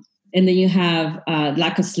 And then you have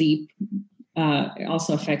lack of sleep. It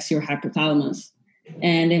also affects your hypothalamus.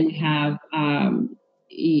 And then we have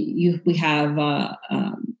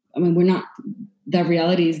we're not. The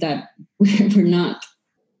reality is that we're not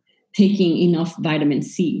taking enough vitamin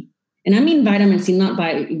C. And I mean vitamin C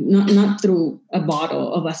not through a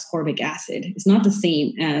bottle of ascorbic acid. It's not the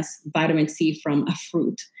same as vitamin C from a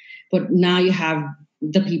fruit. But now you have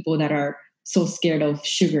the people that are so scared of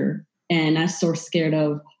sugar, and I'm so scared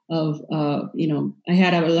of I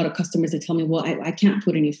had a lot of customers that tell me, well, I can't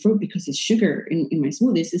put any fruit because it's sugar in my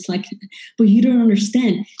smoothies. It's like, but you don't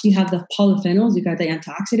understand. You have the polyphenols, you got the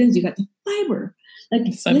antioxidants, you got the fiber.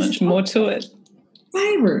 Like so much more to it.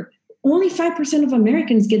 Fiber. Only 5% of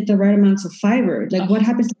Americans get the right amounts of fiber. Like what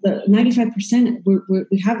happens to the 95%?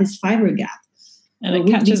 We have this fiber gap. And it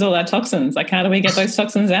catches all our toxins. Like, how do we get those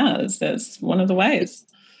toxins out? That's one of the ways.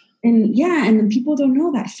 And and people don't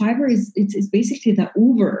know that fiber is basically the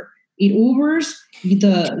Uber. It Ubers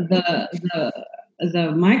the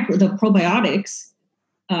probiotics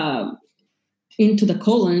into the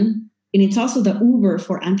colon, and it's also the Uber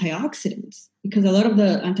for antioxidants, because a lot of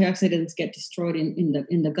the antioxidants get destroyed in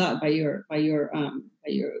the gut by your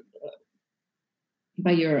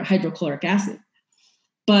hydrochloric acid.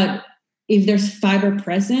 But if there's fiber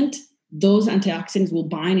present, those antioxidants will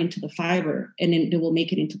bind into the fiber, and then they will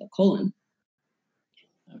make it into the colon.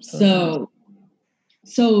 Absolutely.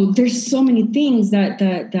 So there's so many things that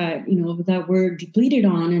we're depleted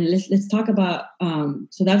on, and let's talk about.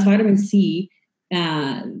 So that's vitamin C,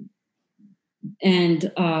 and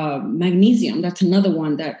magnesium. That's another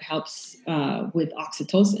one that helps with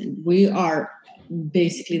oxytocin. We are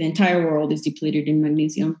basically, the entire world is depleted in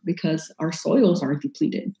magnesium because our soils are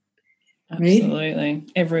depleted. Absolutely. Right?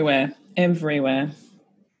 Everywhere.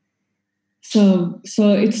 So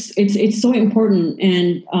it's so important,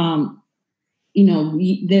 and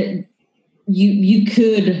that you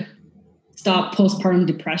could stop postpartum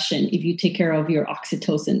depression if you take care of your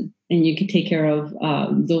oxytocin, and you could take care of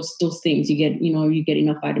those things. You get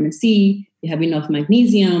enough vitamin C, you have enough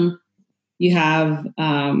magnesium, you have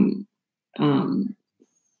I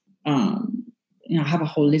have a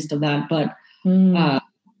whole list of that, but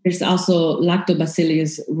there's also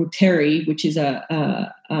Lactobacillus reuteri, which is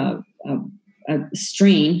a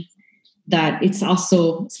strain that it's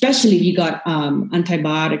also, especially if you got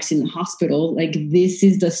antibiotics in the hospital, like this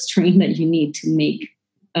is the strain that you need to make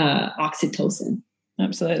oxytocin.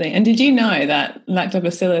 Absolutely. And did you know that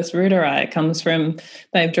Lactobacillus reuteri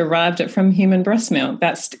they've derived it from human breast milk?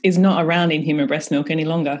 That is not around in human breast milk any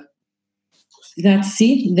longer. There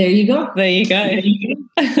you go.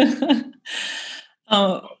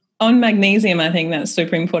 On magnesium, I think that's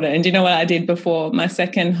super important. And do you know what I did before my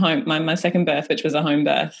second birth, which was a home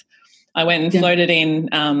birth? I went and floated in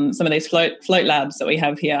some of these float labs that we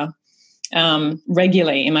have here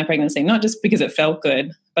regularly in my pregnancy, not just because it felt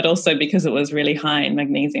good, but also because it was really high in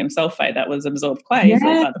magnesium sulfate that was absorbed quite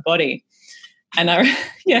easily by the body. And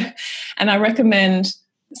I recommend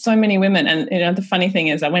so many women. And the funny thing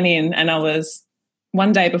is, I went in and I was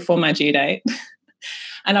one day before my due date.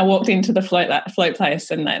 And I walked into the float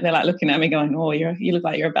place, and they're like looking at me going, "Oh, you look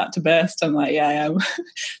like you're about to burst." I'm like, "Yeah, I am."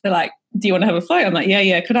 They're like, "Do you want to have a float?" I'm like,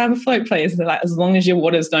 "Yeah. Could I have a float, please?" They're like, "As long as your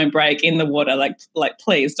waters don't break in the water, like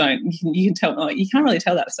please don't." You can tell, you can't really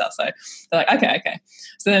tell that stuff. So they're like, "Okay."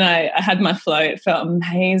 So then I had my float. It felt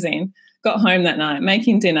amazing. Got home that night,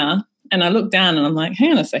 making dinner, And I look down and I'm like,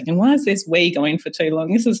 hang on a second, why is this wee going for too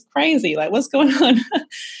long? This is crazy. Like, what's going on?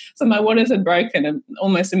 So my waters had broken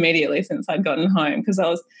almost immediately since I'd gotten home, because I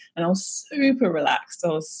was super relaxed. I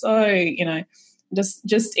was so,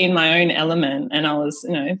 just in my own element, and I was,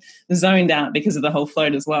 zoned out because of the whole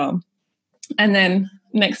float as well. And then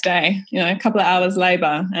next day, a couple of hours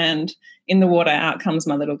labor, and in the water out comes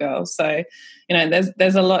my little girl. So,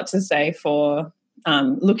 there's a lot to say for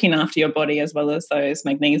looking after your body, as well as those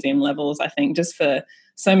magnesium levels, I think, just for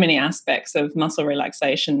so many aspects of muscle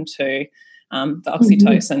relaxation to the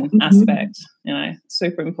oxytocin aspect,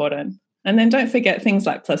 super important. And then don't forget things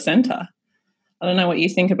like placenta. I don't know what you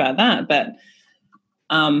think about that, but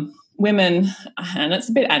women, and it's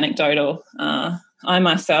a bit anecdotal, I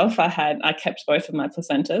myself, I kept both of my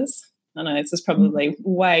placentas. I know this is probably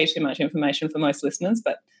way too much information for most listeners,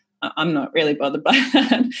 but I'm not really bothered by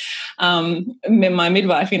that. My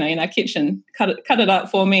midwife, in our kitchen, cut it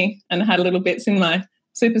up for me and had little bits in my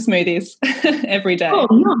super smoothies every day. Oh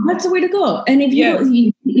no, that's the way to go. And if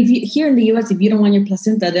you here in the US, if you don't want your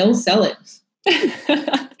placenta, they'll sell it.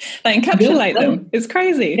 They encapsulate them. It's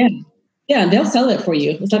crazy. Yeah. Yeah, they'll sell it for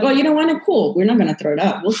you. It's like, oh, you don't want it? Cool. We're not going to throw it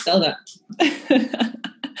out. We'll sell that.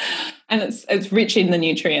 And it's rich in the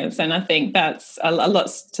nutrients. And I think that's a lot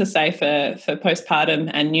to say for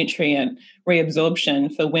postpartum and nutrient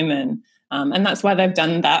reabsorption for women. And that's why they've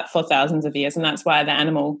done that for thousands of years. And that's why the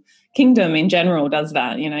animal kingdom in general does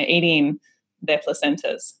that, eating their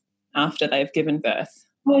placentas after they've given birth.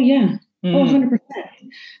 Oh, yeah. 100%.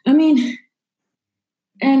 I mean,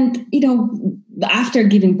 and, after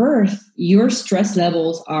giving birth, your stress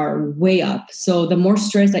levels are way up. So the more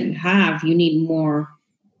stress that you have, you need more,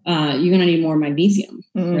 you're going to need more magnesium,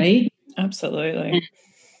 right? Absolutely.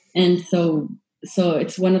 And so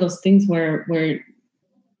it's one of those things where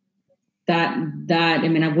that, I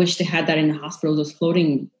mean, I wish they had that in the hospital, those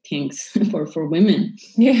floating tanks for women.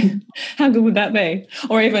 Yeah. How good would that be?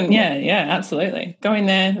 Or even, yeah, absolutely. Go in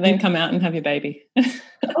there, then come out and have your baby.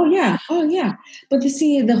 Oh yeah. But you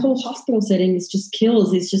see, the whole hospital setting is just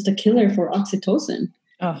kills. It's just a killer for oxytocin.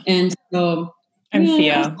 Oh. And so, and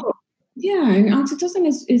fear. Also, and oxytocin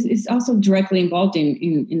is also directly involved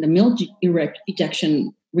in the milk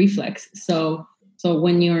ejection reflex. So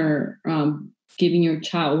when you're giving your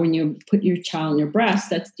child, when you put your child on your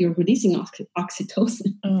breast, you're releasing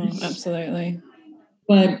oxytocin. Oh, absolutely.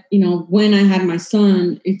 But, when I had my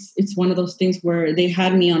son, it's one of those things where they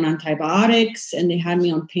had me on antibiotics and they had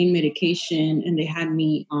me on pain medication and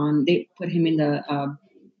they put him in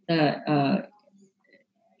the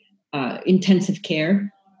intensive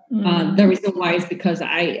care. The reason why is because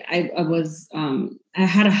I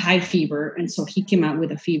had a high fever. And so he came out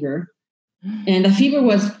with a fever. And the fever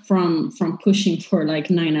was from pushing for like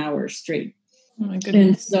 9 hours straight. Oh my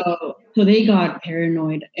goodness. And so they got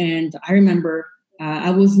paranoid. And I remember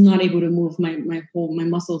I was not able to move, my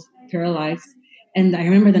muscles paralyzed. And I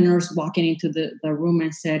remember the nurse walking into the room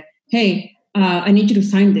and said, hey, I need you to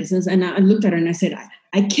sign this. And I looked at her and I said,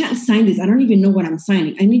 I can't sign this. I don't even know what I'm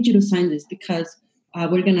signing. I need you to sign this because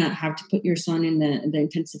we're going to have to put your son in the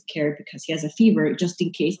intensive care because he has a fever, just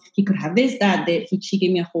in case he could have this, that. She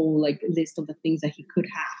gave me a whole list of the things that he could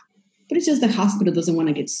have. But it's just the hospital doesn't want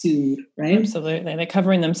to get sued, right? Absolutely. They're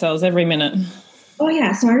covering themselves every minute. Oh,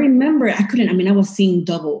 yeah. So I remember I was seeing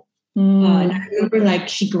double. And I remember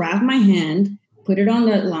she grabbed my hand, put it on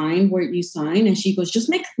that line where you sign, and she goes, just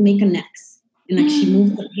make an X. And she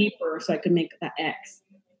moved the paper so I could make that X.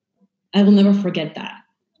 I will never forget that.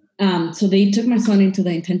 So they took my son into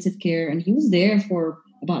the intensive care, and he was there for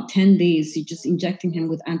about 10 days. He just injecting him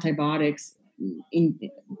with antibiotics in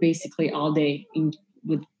basically all day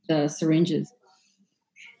with the syringes.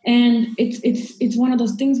 And it's one of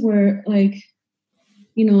those things where I'd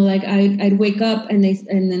wake up and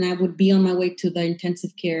then I would be on my way to the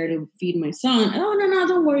intensive care to feed my son. Oh, no,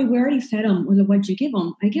 don't worry. We already fed him. What'd you give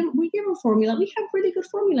him? We give him formula. We have really good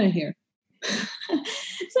formula here.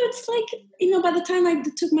 So it's by the time I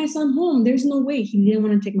took my son home, there's no way he didn't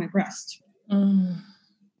want to take my breast.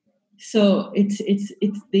 So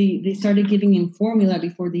they started giving him formula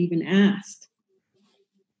before they even asked.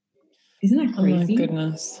 Isn't that crazy? Oh my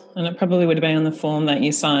goodness. And it probably would have been on the form that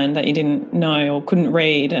you signed that you didn't know or couldn't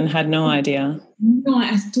read and had no idea. No,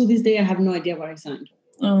 to this day, I have no idea what I signed.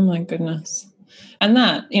 Oh my goodness. And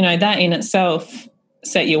that in itself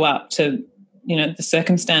set you up to, the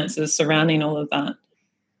circumstances surrounding all of that,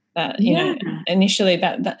 initially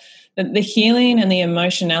that the healing and the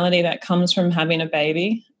emotionality that comes from having a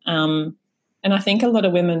baby. And I think a lot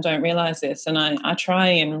of women don't realize this, and I try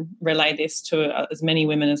and relay this to as many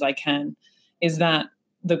women as I can, is that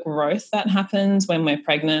the growth that happens when we're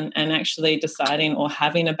pregnant and actually deciding or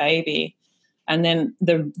having a baby. And then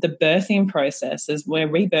the birthing process is we're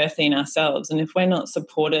rebirthing ourselves. And if we're not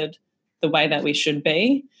supported the way that we should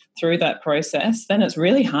be through that process, then it's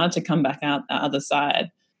really hard to come back out the other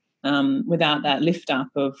side without that lift up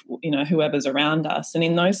of, whoever's around us. And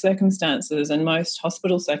in those circumstances and most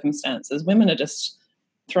hospital circumstances, women are just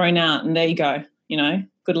thrown out and there you go,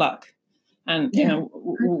 good luck. And,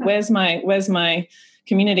 where's my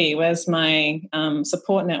community? Where's my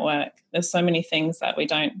support network? There's so many things that we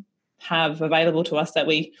don't have available to us that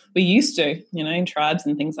we used to, in tribes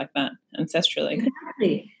and things like that, ancestrally.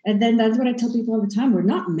 Exactly. And then that's what I tell people all the time. We're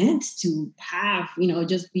not meant to have,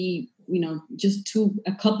 just be, just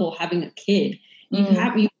a couple having a kid.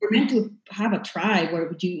 You're meant to have a tribe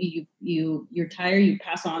where you're tired, you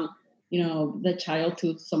pass on, the child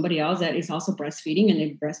to somebody else that is also breastfeeding, and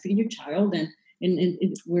they breastfeed your child, and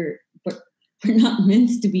we're not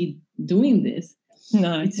meant to be doing this.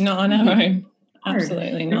 No, not on our own.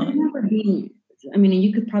 Absolutely not. I remember and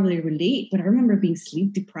you could probably relate, but I remember being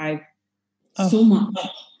sleep deprived so much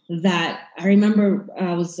that I remember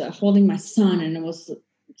I was holding my son and I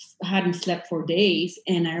hadn't slept for days.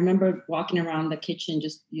 And I remember walking around the kitchen,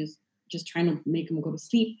 just trying to make him go to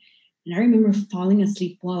sleep. And I remember falling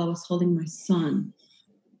asleep while I was holding my son.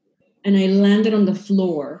 And I landed on the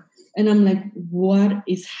floor and I'm like, what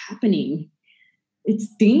is happening? It's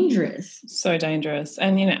dangerous. So dangerous.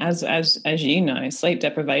 And, as sleep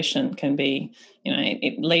deprivation can be,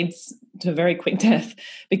 it leads to very quick death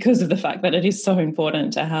because of the fact that it is so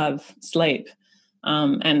important to have sleep.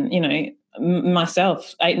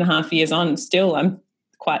 Myself, 8.5 years on, still I'm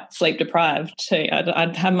quite sleep deprived too.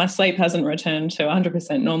 I'd have my sleep hasn't returned to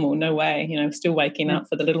 100% normal. No way, still waking up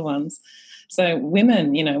for the little ones. So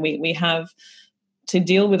women, we have to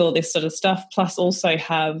deal with all this sort of stuff, plus also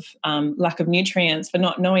have lack of nutrients for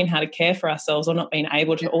not knowing how to care for ourselves or not being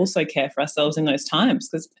able to also care for ourselves in those times.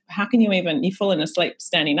 Because how can you've fallen asleep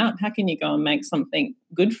standing up, how can you go and make something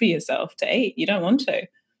good for yourself to eat? You don't want to.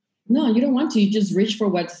 No, you don't want to. You just reach for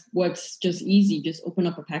what's just easy. Just open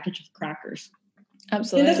up a package of crackers.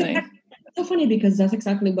 Absolutely. That's so funny because that's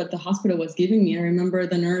exactly what the hospital was giving me. I remember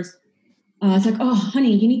the nurse, it's like, oh,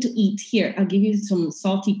 honey, you need to eat. Here, I'll give you some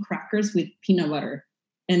salty crackers with peanut butter.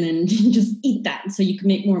 And then just eat that so you can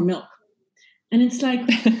make more milk. And it's like,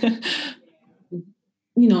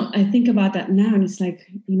 I think about that now and it's like,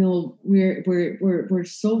 we're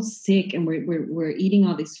so sick and we're eating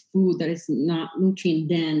all this food that is not nutrient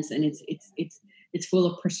dense and it's full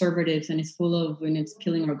of preservatives and it's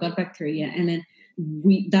killing our gut bacteria. And then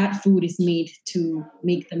that food is made to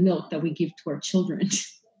make the milk that we give to our children.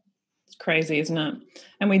 It's crazy, isn't it?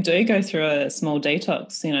 And we do go through a small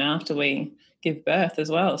detox, after we give birth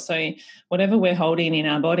as well. So whatever we're holding in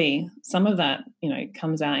our body, some of that,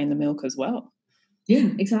 comes out in the milk as well. Yeah,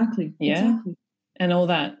 exactly. Yeah. Exactly. And all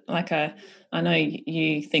that, I know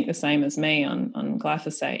you think the same as me on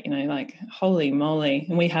glyphosate, holy moly.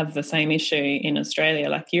 And we have the same issue in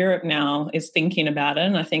Australia. Europe now is thinking about it,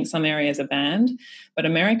 and I think some areas are banned. But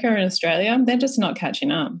America and Australia, they're just not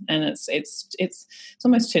catching up. And it's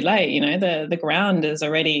almost too late, the ground is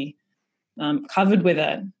already covered with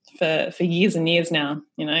it for years and years now,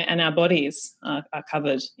 and our bodies are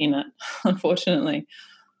covered in it, unfortunately.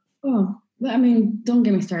 Oh, don't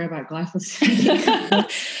get me started about glyphosate.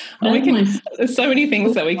 There's so many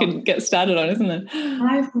things that we could get started on, isn't there?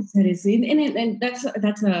 Glyphosate is, and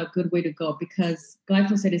that's a good way to go because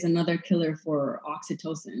glyphosate is another killer for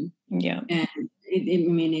oxytocin. Yeah, and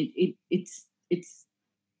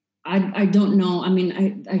I don't know.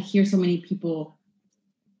 I hear so many people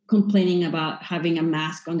complaining about having a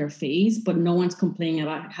mask on their face, but no one's complaining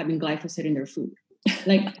about having glyphosate in their food.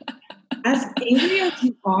 As angry as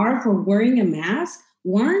you are for wearing a mask,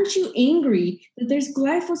 why aren't you angry that there's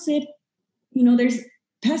glyphosate, there's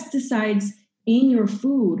pesticides in your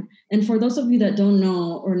food? And for those of you that don't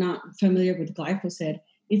know or not familiar with glyphosate,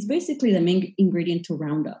 it's basically the main ingredient to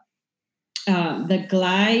Roundup. The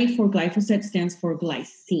gly for glyphosate stands for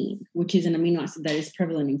glycine, which is an amino acid that is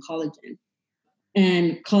prevalent in collagen.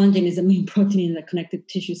 And collagen is the main protein in the connective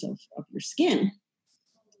tissues of your skin.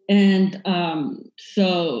 And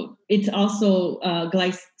so it's also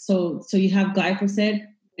so you have glyphosate,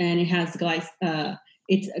 and it has that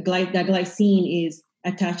glycine is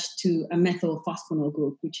attached to a methylphosphonol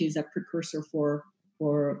group, which is a precursor for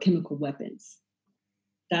chemical weapons.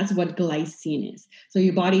 That's what glycine is. So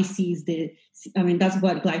your body sees that's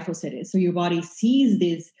what glyphosate is. So your body sees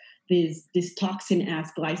this toxin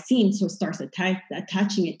as glycine, so it starts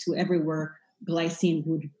attaching it to everywhere glycine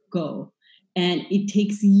would go. And it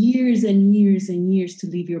takes years and years and years to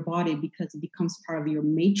leave your body because it becomes part of your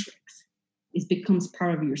matrix. It becomes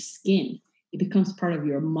part of your skin. It becomes part of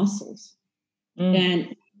your muscles. And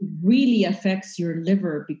it really affects your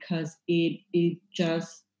liver because it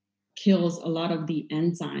just kills a lot of the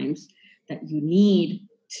enzymes that you need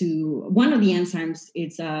to. One of the enzymes,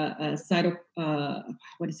 it's a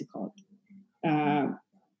what is it called? Cytochrome?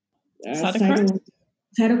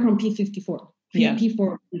 Cytochrome P54. Yeah.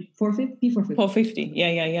 P450. 450.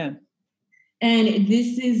 Yeah. And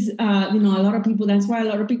this is, a lot of people. That's why a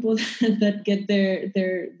lot of people that get their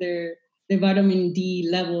vitamin D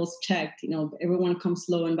levels checked. Everyone comes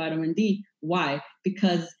low in vitamin D. Why?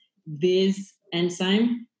 Because this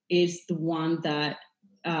enzyme is the one that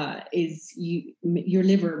your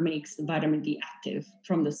liver makes the vitamin D active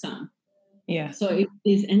from the sun. Yeah. So if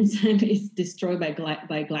this enzyme is destroyed by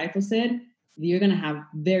glyphosate, you're going to have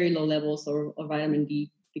very low levels of vitamin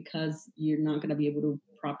D because you're not going to be able to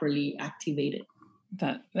properly activate it.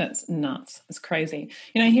 That's nuts. It's crazy.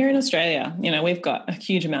 Here in Australia, we've got a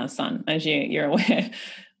huge amount of sun, as you're aware.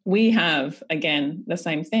 We have, again, the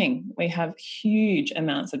same thing. We have huge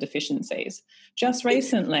amounts of deficiencies. Just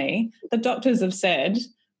recently, the doctors have said,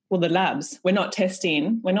 well, the labs, we're not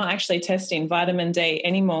actually testing vitamin D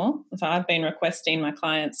anymore. So I've been requesting my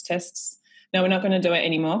clients tests. No, we're not going to do it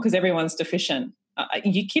anymore because everyone's deficient. Are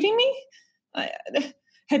you kidding me?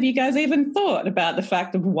 Have you guys even thought about the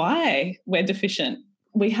fact of why we're deficient?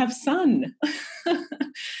 We have sun.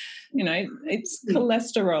 It's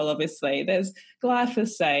cholesterol, obviously. There's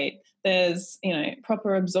glyphosate. There's,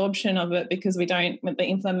 proper absorption of it because we don't, with the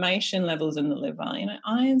inflammation levels in the liver.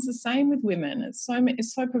 Iron's the same with women. It's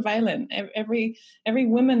so prevalent. Every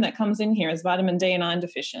woman that comes in here is vitamin D and iron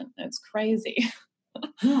deficient. It's crazy.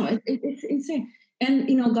 No, it's insane. And,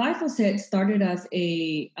 glyphosate started as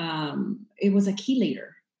it was a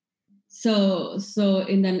chelator. So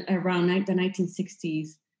in around the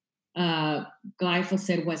 1960s,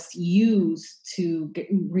 glyphosate was used to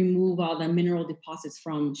remove all the mineral deposits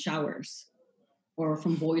from showers or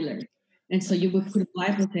from boilers. And so you would put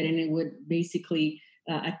glyphosate and it would basically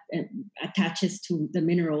attaches to the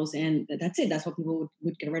minerals, and that's it. That's what people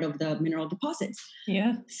would get rid of, the mineral deposits.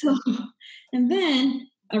 Yeah. So, and then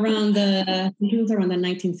around the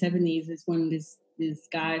 1970s is when this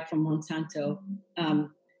guy from Monsanto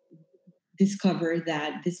discovered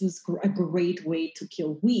that this was a great way to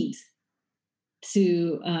kill weeds,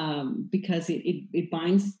 because it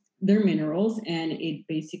binds their minerals, and it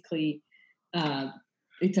basically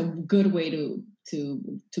it's a good way to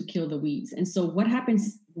kill the weeds. And so what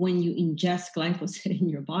happens when you ingest glyphosate in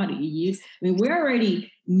your body? We're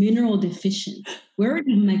already mineral deficient. We're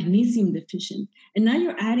already magnesium deficient. And now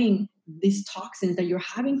you're adding these toxins that you're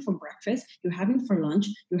having for breakfast, you're having for lunch,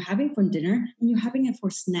 you're having for dinner, and you're having it for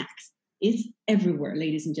snacks. It's everywhere,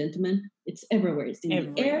 ladies and gentlemen. It's everywhere. It's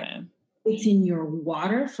in the air. It's in your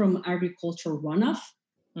water from agricultural runoff.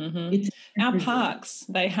 Mm-hmm. It's our parks,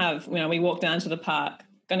 they have, we walk down to the park,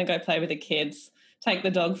 going to go play with the kids, take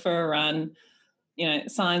the dog for a run,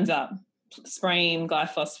 signs up, spraying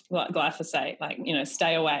glyphosate,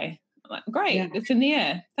 stay away. I'm like, great, yeah. It's in the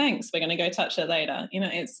air. Thanks. We're going to go touch it later.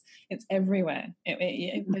 It's everywhere.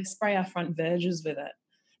 They spray our front verges with it.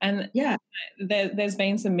 And yeah, there's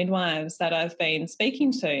been some midwives that I've been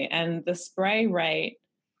speaking to, and the spray rate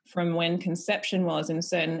from when conception was in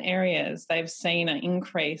certain areas, they've seen an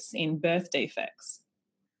increase in birth defects.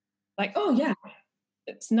 Like, oh yeah,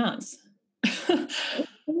 it's nuts. It's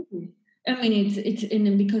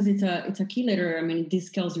and because it's a chelator. It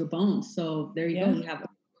descales your bones. So there you go. You have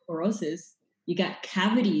osteoporosis. You got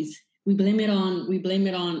cavities. We blame it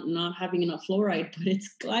on not having enough fluoride, but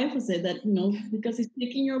it's glyphosate that because it's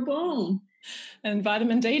taking your bone. And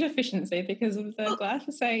vitamin D deficiency because of the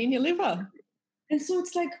glyphosate in your liver. And so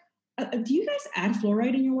it's like, do you guys add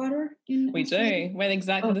fluoride in your water? We do. We're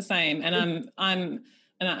exactly the same. And I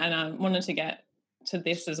wanted to get to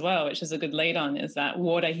this as well, which is a good lead on, is that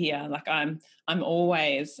water here. Like I'm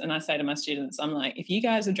always, and I say to my students, I'm like, if you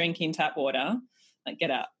guys are drinking tap water, like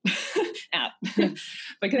get out,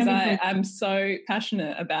 because I'm so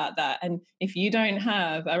passionate about that. And if you don't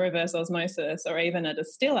have a reverse osmosis or even a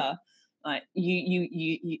distiller, like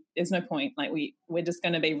you there's no point. Like we're just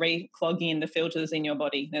going to be reclogging the filters in your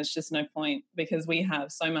body. There's just no point, because we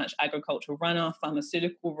have so much agricultural runoff,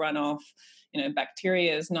 pharmaceutical runoff,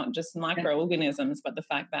 bacteria is not just microorganisms, but the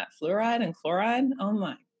fact that fluoride and chloride, oh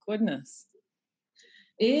my goodness.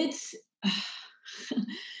 It's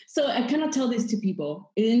so I cannot tell this to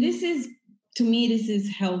people. And this is, to me, this is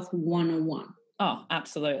health 101. Oh,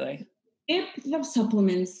 absolutely. If the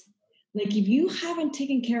supplements, like if you haven't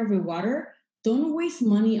taken care of your water, don't waste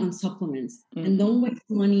money on supplements and don't waste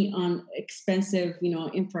money on expensive,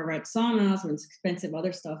 infrared saunas or expensive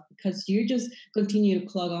other stuff, because you just continue to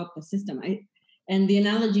clog up the system. And the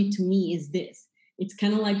analogy to me is this. It's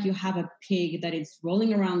kind of like you have a pig that is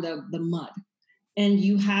rolling around the mud, and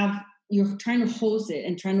you're trying to hose it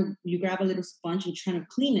and you grab a little sponge and trying to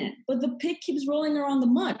clean it, but the pig keeps rolling around the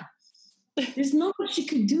mud. There's not much you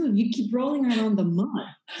could do if you keep rolling around the mud.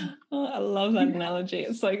 Oh, I love that analogy.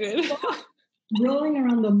 It's so good. Rolling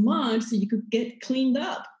around the mud so you could get cleaned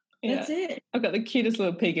up. That's it. I've got the cutest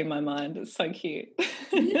little pig in my mind. It's so cute.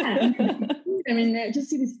 Yeah, I mean, just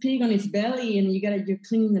see this pig on its belly, and you're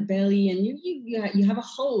cleaning the belly, and you have a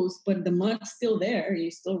hose, but the mud's still there.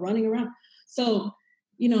 You're still running around. So,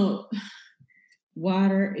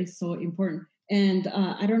 water is so important. And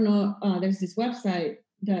I don't know, there's this website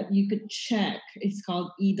that you could check. It's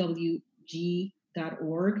called ewg.org.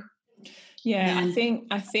 Yeah, and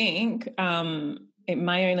I think it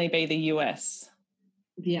may only be the US.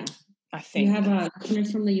 Yeah. I think. You have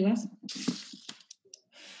listeners from the US?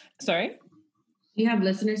 Sorry? Do you have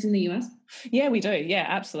listeners in the US? Yeah, we do. Yeah,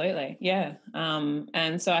 absolutely. Yeah.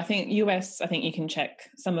 And so I think US, you can check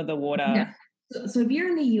some of the water. Yeah. So if you're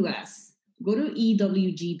in the US, go to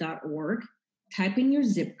ewg.org, type in your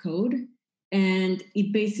zip code, and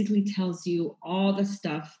it basically tells you all the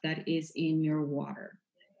stuff that is in your water.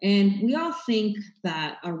 And we all think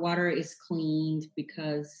that our water is cleaned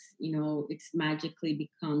because, it's magically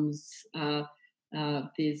becomes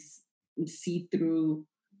this see-through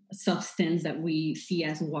substance that we see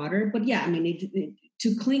as water. But yeah, I mean,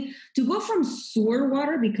 to go from sewer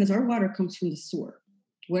water, because our water comes from the sewer.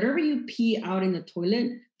 Whatever you pee out in the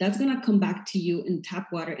toilet, that's going to come back to you in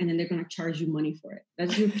tap water, and then they're going to charge you money for it.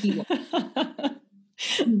 That's your pee water.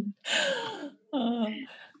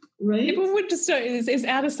 Right? People would just, it's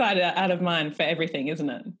out of sight, out of mind for everything, isn't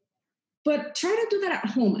it? But try to do that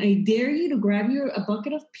at home. I dare you to grab a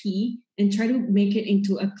bucket of pee and try to make it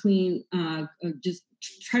into a clean, just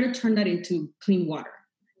try to turn that into clean water.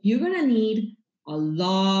 You're going to need a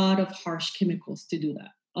lot of harsh chemicals to do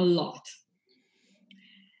that. A lot.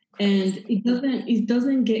 And it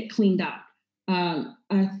doesn't get cleaned out.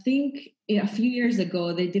 I think a few years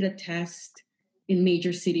ago, they did a test in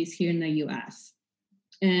major cities here in the US.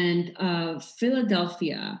 And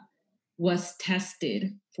Philadelphia was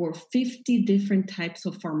tested for 50 different types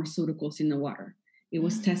of pharmaceuticals in the water. It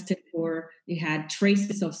was tested it had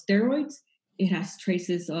traces of steroids. It has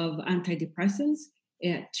traces of antidepressants.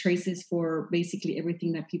 It had traces for basically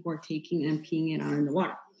everything that people are taking and peeing it out in the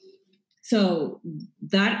water. So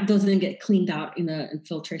that doesn't get cleaned out in a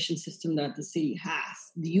filtration system that the city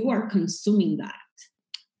has. You are consuming that.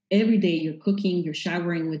 Every day you're cooking, you're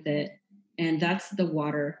showering with it, and that's the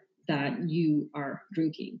water that you are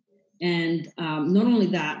drinking. And not only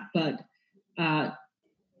that, but we're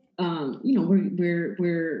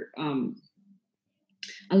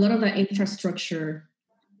a lot of the infrastructure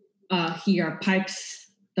here, our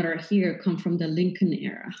pipes that are here come from the Lincoln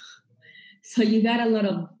era. So you got a lot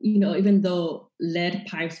of, even though lead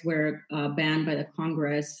pipes were banned by the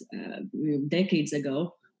Congress decades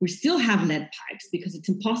ago, we still have lead pipes because it's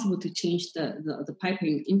impossible to change the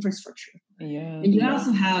piping infrastructure. Yeah. And you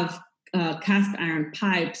also have cast iron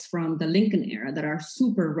pipes from the Lincoln era that are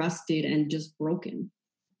super rusted and just broken.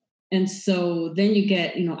 And so then you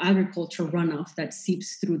get, agriculture runoff that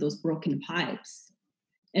seeps through those broken pipes.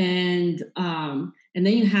 And then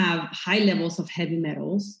you have high levels of heavy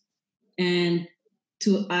metals. And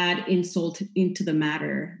to add insult into the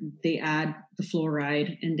matter, they add the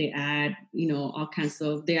fluoride, and they add,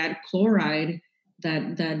 they add chloride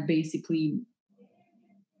that basically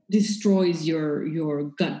destroys your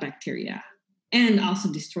gut bacteria and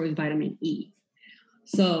also destroys vitamin E.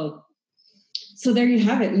 So there you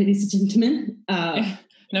have it, ladies and gentlemen.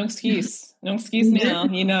 No excuse. No excuse now,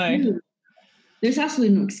 There's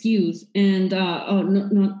absolutely no excuse. And,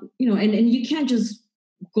 and you can't just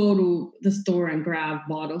go to the store and grab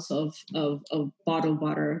bottles of bottled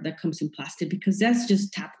water that comes in plastic, because that's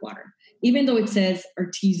just tap water. Even though it says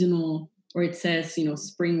artisanal or it says,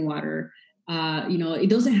 spring water, it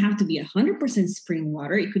doesn't have to be 100% spring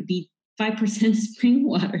water. It could be 5% spring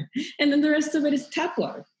water. And then the rest of it is tap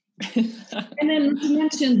water. And then to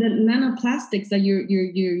mention the nanoplastics that you're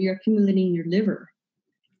accumulating in your liver,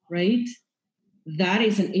 right? That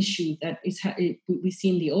is an issue that we see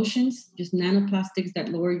in the oceans, just nanoplastics that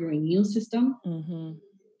lower your immune system,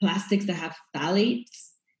 plastics that have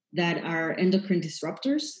phthalates that are endocrine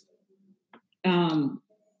disruptors.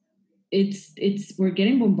 We're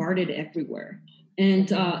getting bombarded everywhere.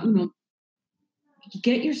 And,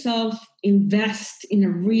 invest in a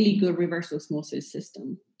really good reverse osmosis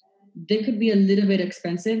system. they could be a little bit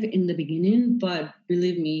expensive in the beginning, but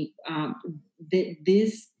believe me,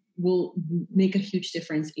 this will make a huge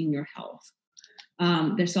difference in your health.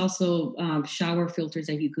 There's also shower filters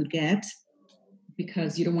that you could get,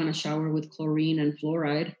 because you don't want to shower with chlorine and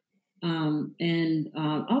fluoride.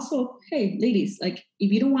 Also, hey, ladies, like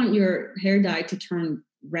if you don't want your hair dye to turn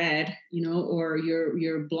red, or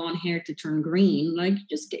your blonde hair to turn green, like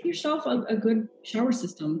just get yourself a good shower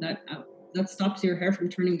system that stops your hair from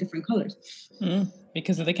turning different colors.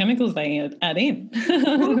 Because of the chemicals they add in.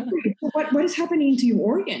 What is happening to your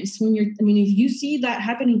organs if you see that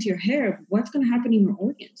happening to your hair, what's going to happen in your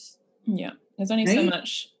organs? Yeah, there's only so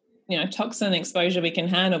much toxin exposure we can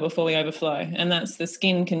handle before we overflow, and that's the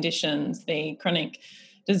skin conditions, the chronic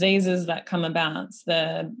diseases that come about,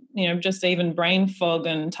 the just even brain fog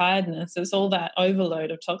and tiredness. It's all that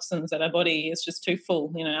overload of toxins that our body is just too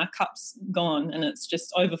full. Our cup's gone and it's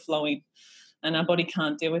just overflowing, and our body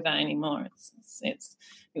can't deal with that anymore. It's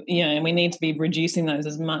and we need to be reducing those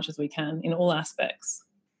as much as we can in all aspects.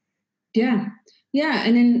 Yeah.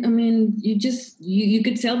 And then, you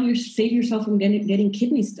could save yourself from getting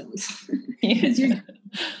kidney stones, because you're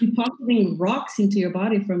depositing rocks into your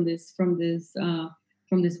body from this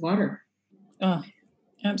water. Oh,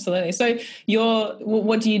 absolutely. So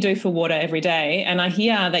what do you do for water every day? And I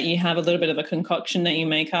hear that you have a little bit of a concoction that you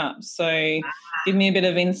make up. So give me a bit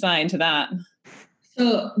of insight into that.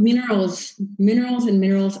 So minerals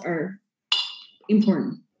are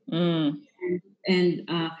important. And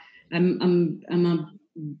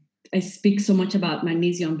I speak so much about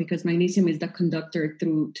magnesium, because magnesium is the conductor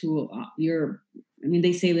through to your.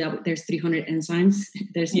 They say that there's 300 enzymes.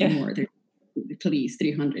 There's more. There's at least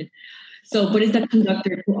 300. So, but it's the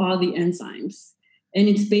conductor to all the enzymes, and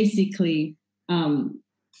it's basically,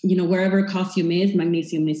 wherever calcium is,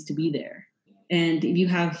 magnesium needs to be there. And if you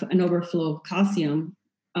have an overflow of calcium,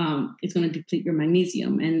 it's going to deplete your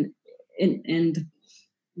magnesium, and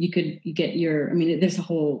you get your. There's a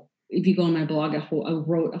whole. If you go on my blog, I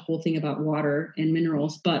wrote a whole thing about water and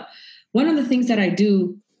minerals. But one of the things that I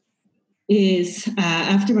do is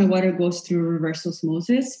after my water goes through reverse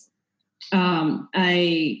osmosis,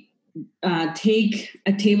 I take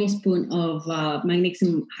a tablespoon of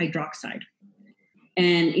magnesium hydroxide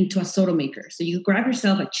and into a soda maker. So you grab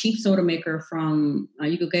yourself a cheap soda maker from,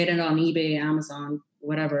 you could get it on eBay, Amazon,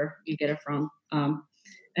 whatever you get it from,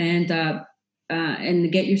 and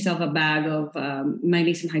get yourself a bag of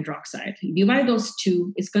magnesium hydroxide. If you buy those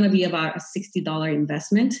two, it's going to be about a $60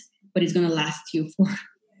 investment, but it's going to last you for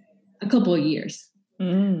a couple of years.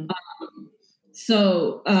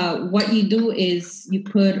 So what you do is you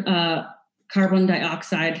put carbon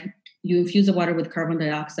dioxide, you infuse the water with carbon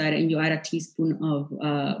dioxide, and you add a teaspoon of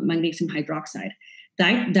magnesium hydroxide.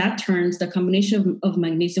 That turns, the combination of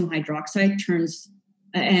magnesium hydroxide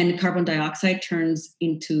and carbon dioxide turns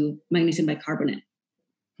into magnesium bicarbonate.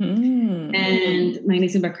 And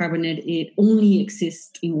magnesium bicarbonate, it only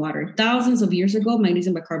exists in water. Thousands of years ago,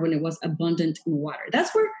 magnesium bicarbonate was abundant in water.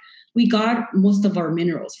 That's where we got most of our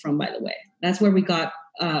minerals from, by the way. That's where we got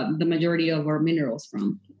the majority of our minerals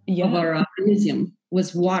from. Of our magnesium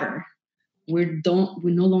was water. We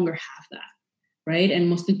no longer have that, right? And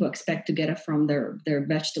most people expect to get it from their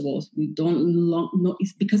vegetables. We don't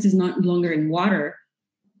it's because it's not longer in water.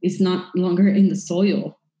 It's not longer in the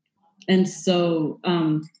soil. And so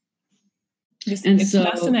it's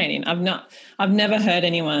fascinating. I've never heard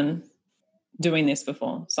anyone doing this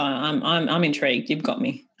before. So I'm intrigued. You've got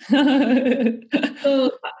me.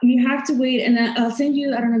 So you have to wait, and I'll send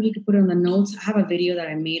you, I don't know if you could put it on the notes. I have a video that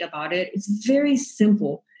I made about it. It's very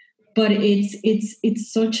simple, but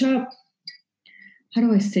it's such a, how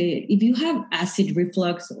do I say it? If you have acid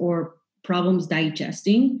reflux or problems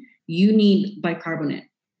digesting, you need bicarbonate.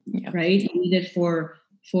 Right? You need it for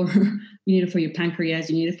your pancreas,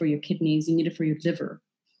 you need it for your kidneys, you need it for your liver.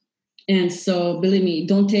 And so believe me,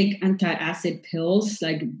 don't take anti-acid pills,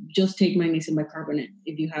 like just take magnesium bicarbonate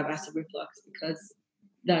if you have acid reflux, because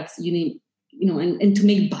you need, and to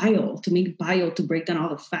make bile to break down all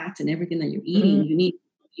the fats and everything that you're eating, you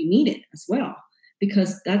need it as well,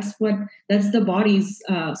 because that's the body's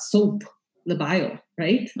soap, the bile,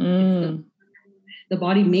 right? The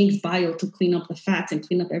body makes bile to clean up the fats and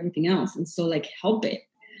clean up everything else. And so help it.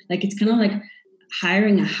 It's kind of like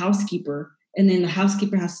hiring a housekeeper, and then the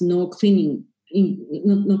housekeeper has no cleaning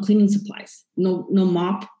supplies, no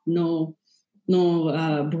mop, no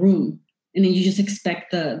broom. And then you just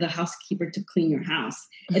expect the housekeeper to clean your house.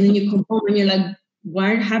 And then you come home and you're like,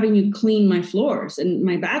 why haven't you cleaned my floors and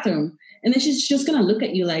my bathroom? And then she's just going to look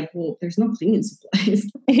at you like, well, there's no cleaning supplies.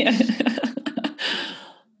 Yeah.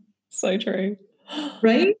 So true.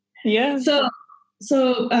 Right? Yeah. So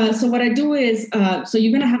So what I do is, so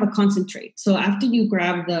you're going to have a concentrate. So after you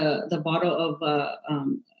grab the bottle of,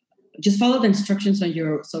 just follow the instructions on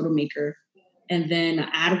your soda maker, and then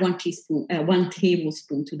add 1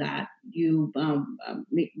 tablespoon to that. You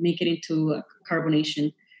make it into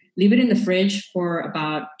carbonation. Leave it in the fridge for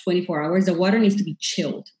about 24 hours. The water needs to be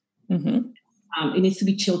chilled. Mm-hmm. It needs to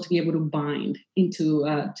be chilled to be able to bind into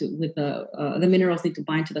with the minerals need to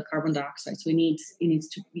bind to the carbon dioxide. So it needs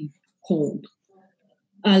to be cold.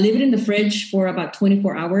 Leave it in the fridge for about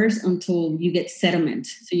 24 hours until you get sediment.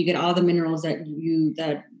 So you get all the minerals that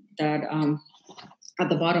at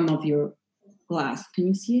the bottom of your glass. Can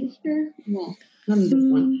you see it here? No, not in this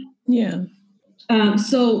one. Yeah.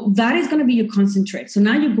 So that is going to be your concentrate. So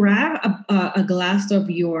now you grab a glass of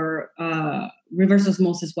your reverse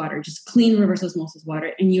osmosis water, just clean reverse osmosis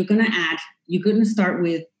water, and you're going to start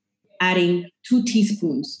with adding 2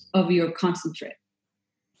 teaspoons of your concentrate.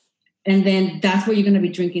 And then that's what you're going to be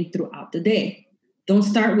drinking throughout the day. Don't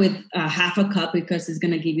start with half a cup because it's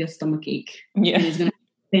going to give you a stomach ache. Yeah. And it's going to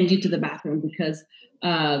send you to the bathroom because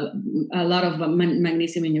a lot of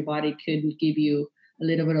magnesium in your body could give you a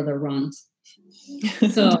little bit of the runs.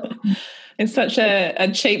 So it's such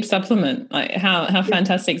a cheap supplement. Like how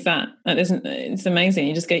fantastic is that? It's amazing.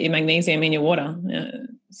 You just get your magnesium in your water. Yeah,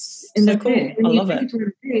 it's so cool. I love it.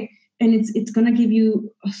 And it's going to give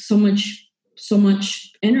you so much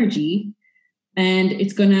energy, and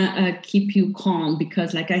it's going to keep you calm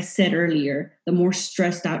because, like I said earlier, the more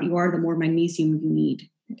stressed out you are, the more magnesium you need.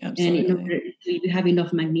 Absolutely. And in order to have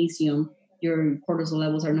enough magnesium, your cortisol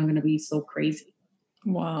levels are not going to be so crazy.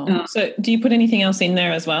 Wow. So do you put anything else in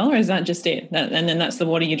there as well, or is that just it? And then that's the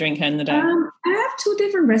water you drink in the day? I have 2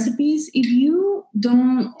 different recipes. If you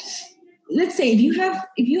don't, let's say if you have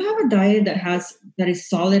a diet that is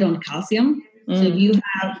solid on calcium, so if you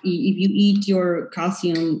eat your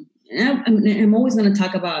calcium, I'm always going to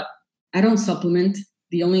talk about, I don't supplement.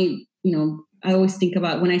 The only, I always think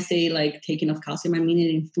about when I say like take enough calcium, I mean it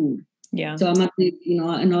in food. Yeah. So I'm not,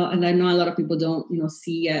 I know a lot of people don't,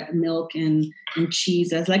 see milk and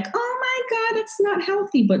cheese as like, oh my God, that's not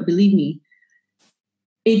healthy. But believe me,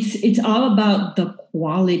 it's all about the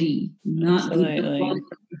quality, not the quality of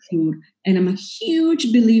the food. And I'm a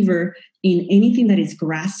huge believer in anything that is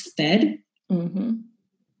grass fed, and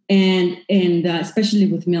especially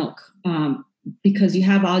with milk, because you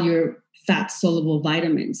have all your fat soluble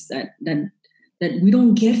vitamins that we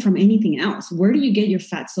don't get from anything else. Where do you get your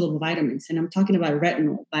fat soluble vitamins? And I'm talking about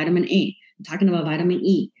retinol, vitamin A. I'm talking about vitamin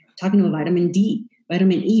E. I'm talking about vitamin D,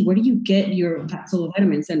 vitamin E. Where do you get your fat soluble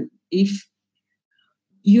vitamins? And if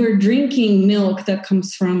you're drinking milk that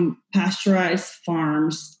comes from pasteurized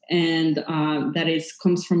farms and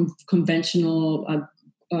comes from conventional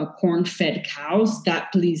corn-fed cows, that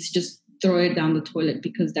please just throw it down the toilet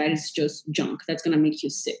because that is just junk. That's going to make you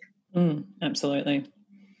sick. Absolutely.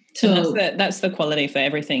 So that's the quality for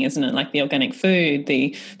everything, isn't it? Like the organic food,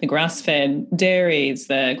 the grass-fed dairies,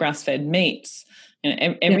 the grass-fed meats,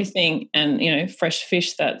 everything, and fresh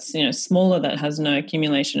fish that's smaller, that has no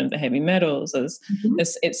accumulation of the heavy metals.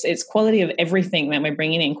 It's quality of everything that we're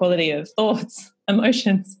bringing in, quality of thoughts,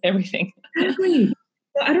 emotions, everything. Exactly.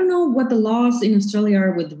 I don't know what the laws in Australia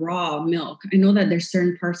are with raw milk. I know that there's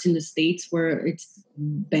certain parts in the States where it's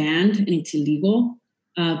banned and it's illegal.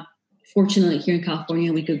 Fortunately, here in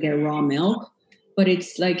California, we could get raw milk, but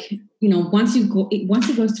it's like, once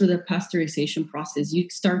it goes through the pasteurization process, you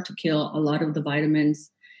start to kill a lot of the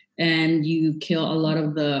vitamins and you kill a lot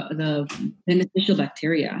of the beneficial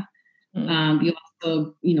bacteria. You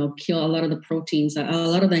also, kill a lot of the proteins, a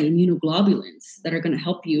lot of the immunoglobulins that are going to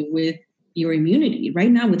help you with your immunity.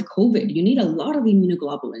 Right now with COVID, you need a lot of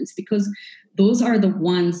immunoglobulins because those are the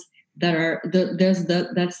ones that are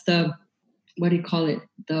what do you call it?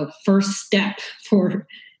 The first step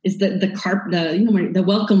is the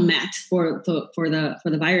welcome mat for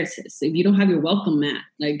the viruses. So if you don't have your welcome mat,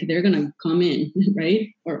 like they're gonna come in, right?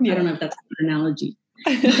 Or I don't know if that's an analogy,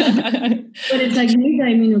 but it's like you need the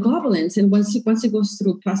immunoglobulins, and once it goes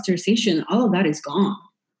through pasteurization, all of that is gone.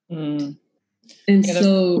 And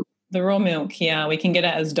so the raw milk, we can get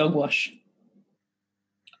it as dog wash.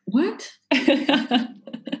 What?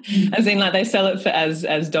 As in, like, they sell it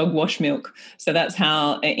as dog wash milk. So that's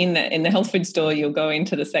how in the health food store you'll go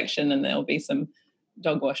into the section and there'll be some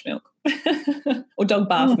dog wash milk or dog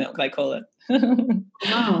bath milk, they call it.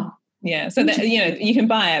 Wow. Yeah. So that, you can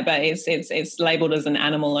buy it, but it's labeled as an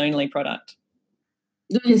animal only product.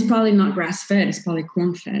 It's probably not grass fed. It's probably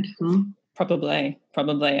corn fed, huh? Probably.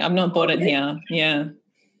 I've not bought it here. Yeah.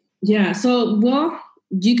 Yeah. So, well,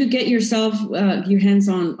 you could get yourself your hands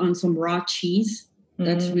on some raw cheese.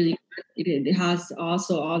 That's really It has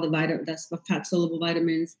also all the that's the fat soluble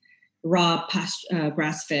vitamins, raw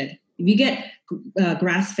grass fed. If you get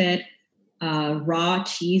grass fed raw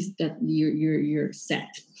cheese, that you're set.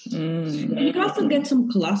 You can also get some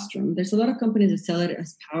colostrum. There's a lot of companies that sell it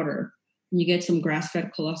as powder. And you get some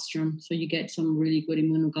grass-fed colostrum, so you get some really good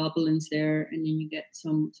immunoglobulins there, and then you get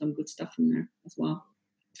some good stuff in there as well.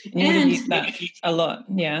 And use that a lot,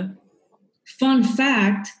 yeah. Fun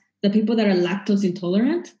fact: the people that are lactose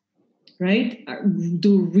intolerant, right,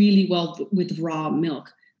 do really well with raw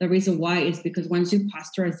milk. The reason why is because once you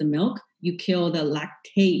pasteurize the milk, you kill the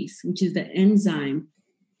lactase, which is the enzyme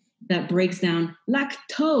that breaks down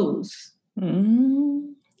lactose.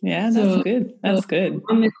 Yeah, that's good. That's good.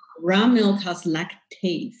 Raw milk has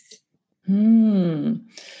lactase.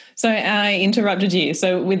 So I interrupted you.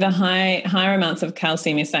 So with the higher amounts of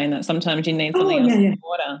calcium, you're saying that sometimes you need something else in the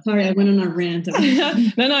water. Sorry, I went on a rant. No,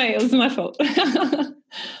 it was my fault.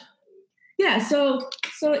 Yeah, so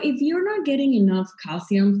if you're not getting enough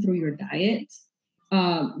calcium through your diet,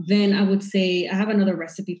 then I would say I have another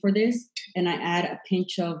recipe for this, and I add a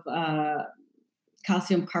pinch of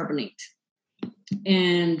calcium carbonate.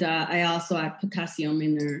 And I also add potassium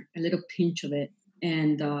in there, a little pinch of it,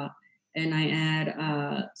 and I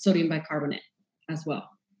add sodium bicarbonate as well.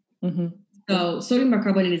 So sodium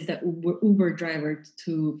bicarbonate is the Uber driver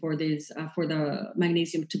for the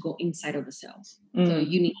magnesium to go inside of the cells. So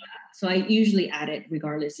you need that. So I usually add it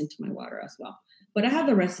regardless into my water as well. But I have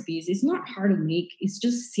the recipes. It's not hard to make. It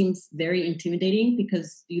just seems very intimidating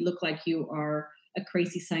because you look like you are a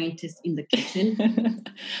crazy scientist in the kitchen.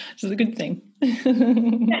 Which is a good thing. Yeah,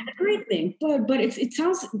 it's a great thing. But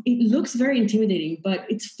it looks very intimidating, but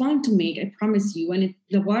it's fun to make, I promise you. And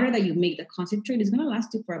the water that you make, the concentrate, is going to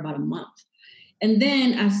last you for about a month. And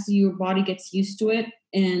then as your body gets used to it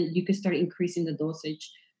and you can start increasing the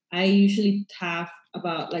dosage, I usually have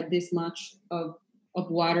about like this much of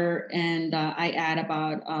water, and I add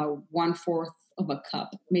about 1/4 of a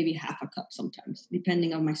cup, maybe half a cup sometimes,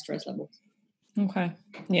 depending on my stress levels. Okay.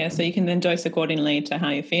 Yeah, so you can then dose accordingly to how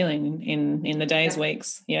you're feeling in the days,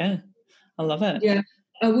 weeks. Yeah, I love it. Yeah,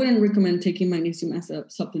 I wouldn't recommend taking magnesium as a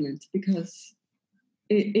supplement because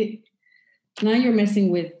it now you're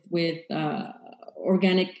messing with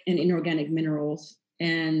organic and inorganic minerals,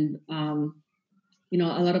 and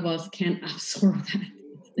a lot of us can't absorb that.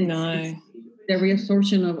 No. The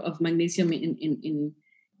reabsorption of magnesium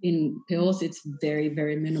in pills, it's very,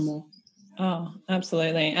 very minimal. Oh,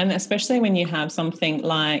 absolutely. And especially when you have something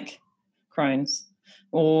like Crohn's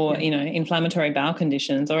or, inflammatory bowel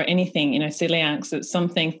conditions or anything, celiacs, it's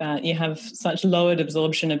something that you have such lowered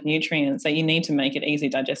absorption of nutrients that you need to make it easy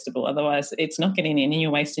digestible. Otherwise, it's not getting in and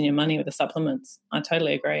you're wasting your money with the supplements. I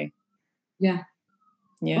totally agree. Yeah.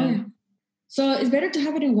 Yeah. Oh, yeah. So it's better to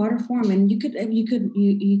have it in water form. And I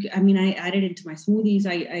add it into my smoothies.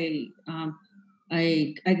 I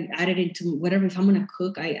add it into whatever. If I'm going to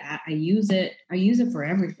cook, I use it. I use it for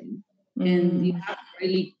everything. And you have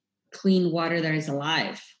really clean water that is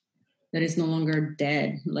alive, that is no longer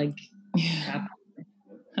dead. Like, yeah.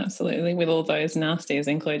 Absolutely. With all those nasties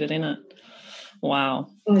included in it. Wow.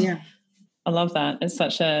 Oh, yeah. I love that. It's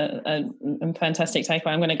such a fantastic takeaway.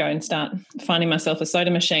 I'm going to go and start finding myself a soda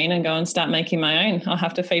machine and go and start making my own. I'll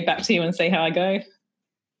have to feed back to you and see how I go.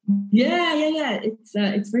 Yeah.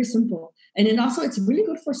 It's very simple. And then also it's really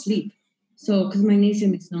good for sleep. So, because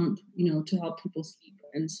magnesium is known, to help people sleep.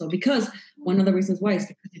 And so, because one of the reasons why is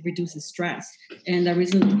because it reduces stress. And the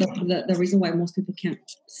reason why most people can't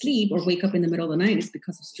sleep or wake up in the middle of the night is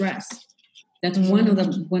because of stress. That's one of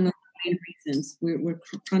the main reasons. We're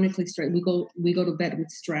chronically stressed. We go to bed with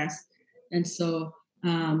stress. And so,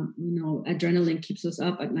 adrenaline keeps us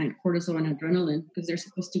up at night, cortisol and adrenaline, because they're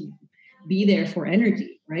supposed to be there for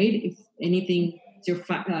energy, right? If anything, it's your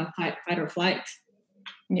fight or flight.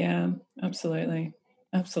 Yeah, absolutely.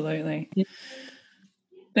 Yeah.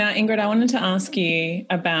 Now, Ingrid, I wanted to ask you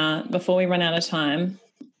about, before we run out of time,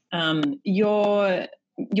 your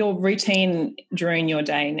routine during your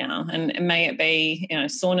day now, and may it be,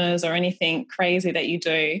 saunas or anything crazy that you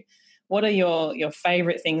do. What are your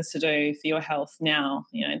favorite things to do for your health now,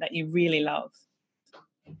 that you really love?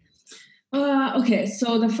 Okay,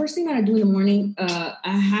 so the first thing that I do in the morning, I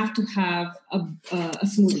have to have a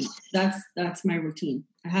smoothie. That's my routine.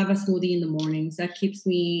 I have a smoothie in the mornings. That keeps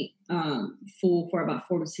me full for about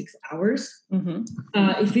 4 to 6 hours.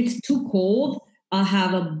 If it's too cold, I'll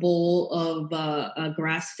have a bowl of a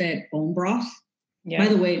grass-fed bone broth. Yeah.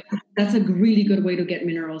 By the way, that's a really good way to get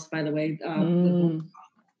minerals, by the way. And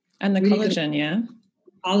the really collagen, yeah?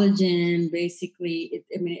 Collagen, basically,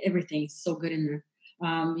 everything's so good in there.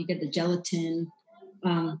 You get the gelatin,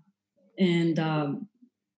 and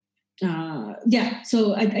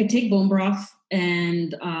So I take bone broth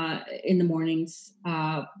and in the mornings,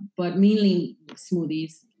 but mainly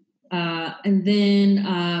smoothies. And then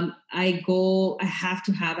I have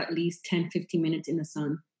to have at least 10-15 minutes in the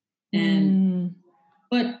sun. And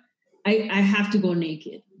but I have to go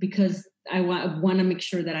naked because I want to make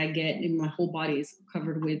sure that I get my whole body is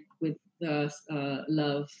covered with the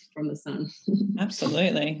love from the sun.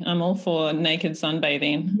 Absolutely. I'm all for naked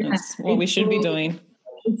sunbathing. That's what we should be doing.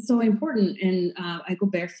 It's so important. And I go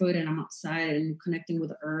barefoot and I'm outside and connecting with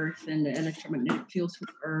the earth and the electromagnetic fields with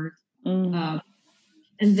the earth.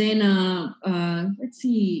 And then let's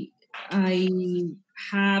see, I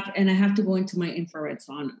have to go into my infrared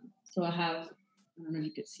sauna. So I don't know if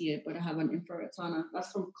you could see it, but I have an infrared sauna.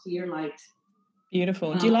 That's from Clear Light.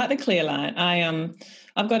 Beautiful. Do you like the Clear Light?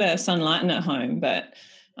 I've got a Sunlighten at home, but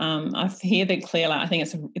I hear the Clear Light. I think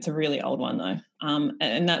it's a really old one though.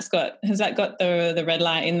 And has that got the red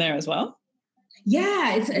light in there as well?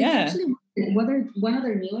 Yeah, it's actually one of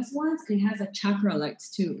their newest ones. It has a chakra lights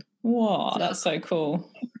too. Wow, that's so cool.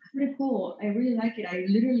 Pretty cool. I really like it. I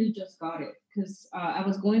literally just got it because I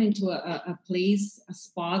was going into a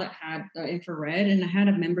spa that had the infrared, and I had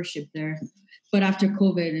a membership there. But after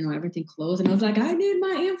COVID, everything closed, and I was like, I need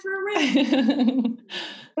my infrared.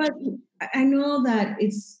 But I know that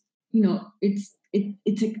it's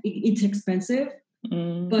expensive,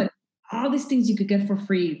 but all these things you could get for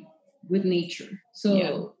free with nature.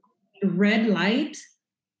 So red light,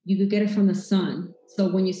 you could get it from the sun. So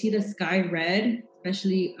when you see the sky red,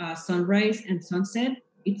 especially sunrise and sunset,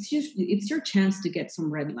 it's your chance to get some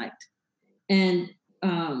red light. And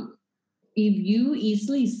if you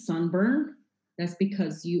easily sunburn, that's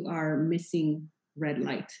because you are missing red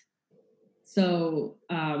light. So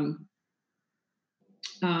I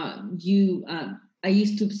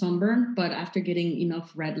used to sunburn, but after getting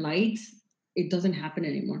enough red light, it doesn't happen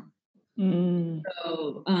anymore.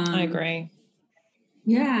 So I agree.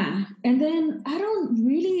 Yeah. And then I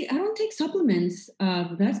don't take supplements.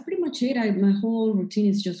 That's pretty much it. My whole routine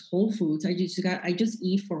is just whole foods. I just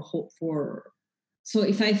eat so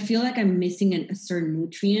if I feel like I'm missing a certain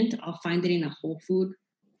nutrient, I'll find it in a whole food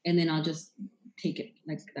and then I'll just take it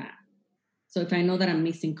like that. So if I know that I'm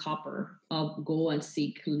missing copper, I'll go and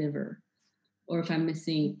seek liver. Or if I'm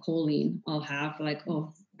missing choline, I'll have I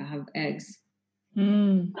have eggs.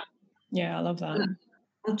 Yeah, I love that.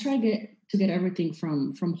 I'll try to get everything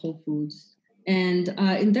from whole foods. And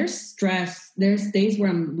there's stress. There's days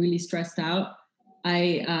where I'm really stressed out.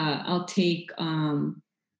 I'll take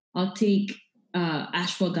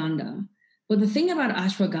ashwagandha. But the thing about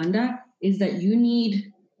ashwagandha is that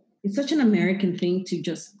it's such an American thing to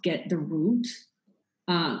just get the root.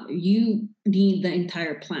 You need the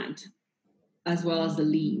entire plant as well as the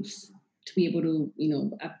leaves to be able to,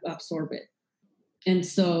 absorb it. And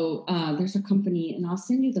so there's a company, and I'll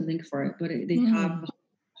send you the link for it, but they have a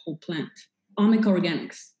whole plant, Amica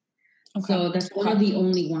Organics. Okay. So that's one of the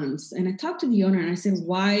only ones. And I talked to the owner and I said,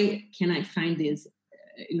 why can't I find this?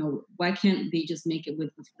 Why can't they just make it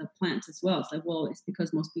with the plants as well? It's like, well, it's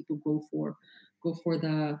because most people go for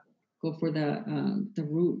the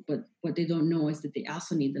root, but what they don't know is that they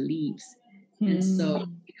also need the leaves. And so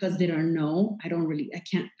because they don't know, it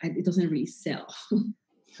doesn't really sell.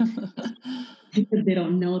 Because they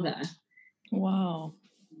don't know that. Wow.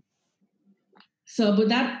 So, but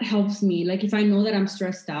that helps me. Like if I know that I'm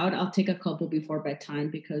stressed out, I'll take a couple before bedtime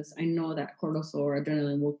because I know that cortisol or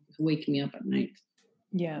adrenaline will wake me up at night.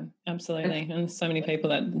 Yeah, absolutely. And so many people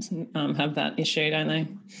that have that issue, don't they?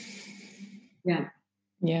 Yeah.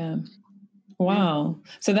 Yeah. Wow.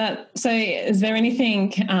 So is there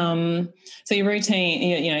anything, so your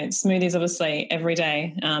routine, smoothies obviously every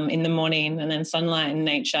day in the morning, and then sunlight and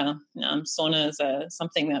nature, saunas are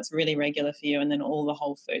something that's really regular for you, and then all the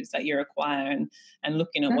whole foods that you require and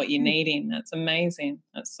looking at what you're needing. That's amazing.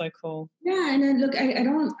 That's so cool. Yeah. And then look, I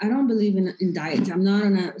don't believe in diets. I'm not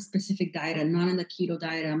on a specific diet. I'm not on the keto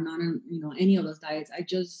diet. I'm not on, any of those diets. I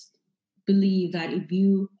just believe that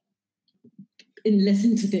and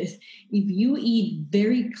listen to this, if you eat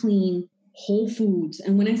very clean whole foods,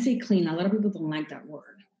 and when I say clean, a lot of people don't like that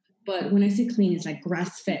word, but when I say clean, it's like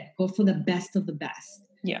grass-fed. Go for the best of the best.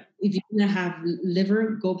 Yeah. If you're gonna have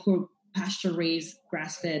liver, go for pasture-raised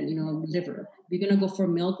grass-fed, liver. If you're gonna go for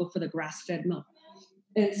milk, go for the grass-fed milk.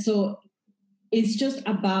 And so it's just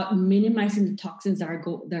about minimizing the toxins that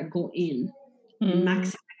go in,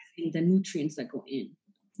 maximizing the nutrients that go in.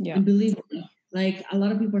 Yeah. And believe me, like a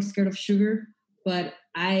lot of people are scared of sugar. But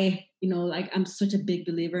I'm such a big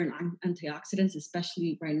believer in antioxidants,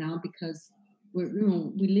 especially right now because we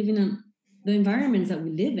live in the environments that we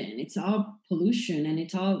live in. It's all pollution, and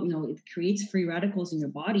it's all, it creates free radicals in your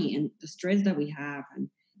body, and the stress that we have,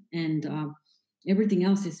 and everything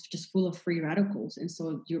else is just full of free radicals. And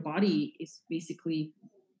so your body is basically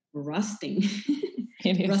rusting.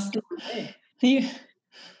 It is. Rusting away. Yeah.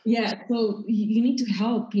 Yeah. So you need to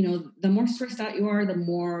help, the more stressed out you are, the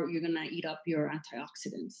more you're going to eat up your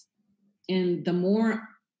antioxidants. And the more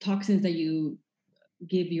toxins that you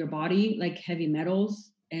give your body, like heavy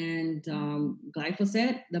metals and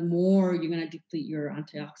glyphosate, the more you're going to deplete your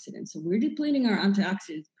antioxidants. So we're depleting our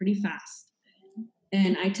antioxidants pretty fast.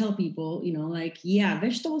 And I tell people,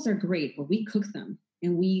 vegetables are great, but we cook them.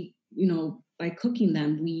 And we, by cooking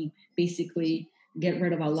them, we basically get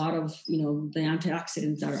rid of a lot of, the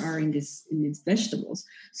antioxidants that are in these vegetables.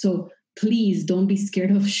 So please don't be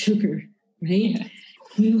scared of sugar, right? Yeah.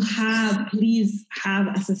 Please have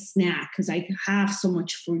as a snack, because I have so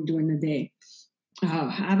much food during the day.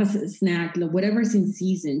 Have a snack, whatever's in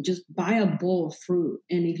season. Just buy a bowl of fruit.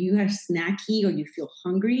 And if you have snacky or you feel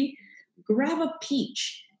hungry, grab a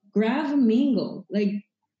peach, grab a mango.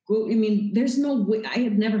 There's no way. I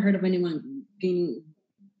have never heard of anyone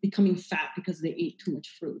becoming fat because they ate too much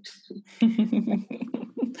fruit.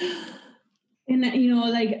 And,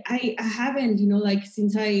 I haven't,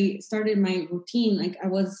 since I started my routine, I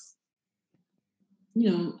was,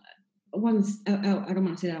 once, I don't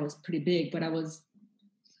want to say that I was pretty big, but I lost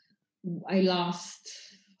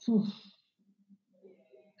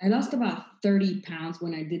about 30 pounds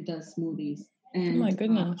when I did the smoothies. And, oh my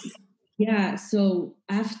goodness. Yeah. So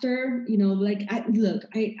after,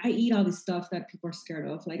 I eat all this stuff that people are scared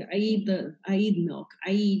of. Like I eat milk.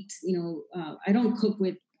 I eat, I don't cook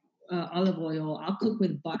with olive oil. I'll cook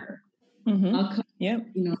with butter. Mm-hmm. I'll cook, yep.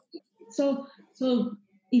 So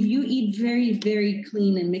if you eat very, very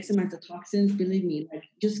clean and mix amounts of toxins, believe me,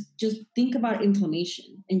 just think about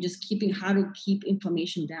inflammation and just how to keep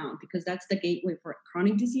inflammation down, because that's the gateway for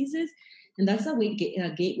chronic diseases. And that's a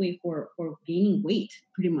gateway for gaining weight,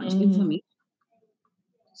 pretty much, inflammation.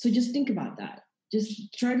 So just think about that.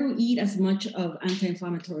 Just try to eat as much of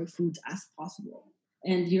anti-inflammatory foods as possible.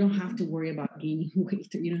 And you don't have to worry about gaining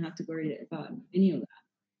weight, or you don't have to worry about any of that.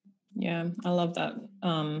 Yeah, I love that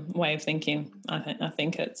way of thinking. I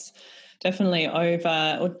think it's definitely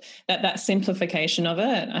over that simplification of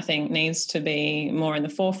it. I think needs to be more in the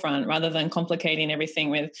forefront rather than complicating everything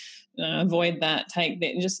with avoid that,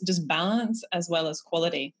 just balance as well as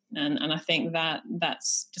quality. And I think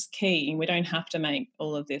that's just key. We don't have to make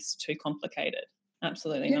all of this too complicated.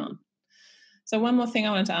 Absolutely not. So one more thing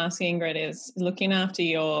I wanted to ask you, Ingrid, is looking after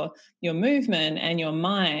your movement and your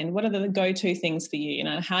mind, what are the go-to things for you?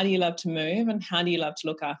 How do you love to move, and how do you love to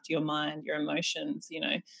look after your mind, your emotions,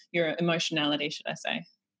 your emotionality, should I say?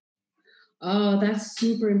 Oh, that's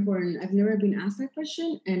super important. I've never been asked that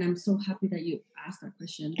question, and I'm so happy that you asked that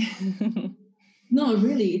question. No,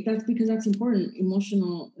 really, that's because that's important.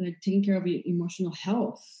 Emotional, taking care of your emotional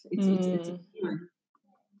health. It's important.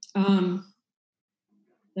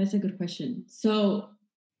 That's a good question. So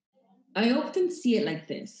I often see it like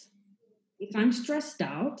this. If I'm stressed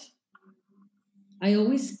out, I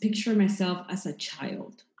always picture myself as a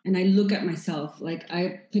child. And I look at myself,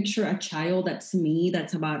 I picture a child that's me,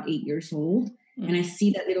 that's about 8 years old. And I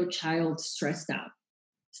see that little child stressed out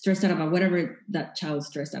about whatever that child's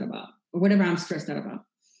stressed out about, or whatever I'm stressed out about.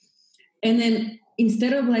 And then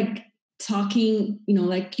instead of talking,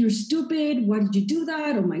 you're stupid, why did you do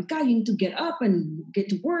that? Oh my God, you need to get up and get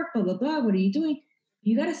to work, blah, blah, blah. What are you doing?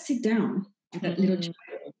 You got to sit down with that little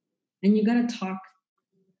child, and you got to talk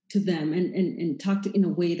to them and talk in a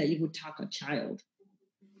way that you would talk a child.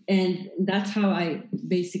 And that's how I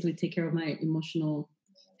basically take care of my emotional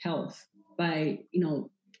health, by,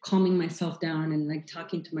 calming myself down and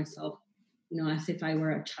talking to myself, as if I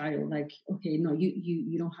were a child, okay, no,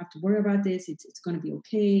 you don't have to worry about this. It's going to be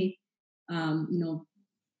okay.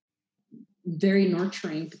 Very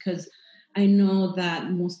nurturing, because I know that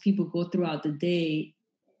most people go throughout the day.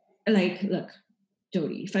 Look,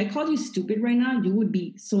 Jody, if I called you stupid right now, you would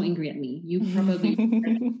be so angry at me. You probably,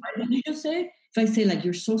 why did you just say? If I say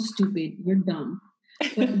you're so stupid, you're dumb.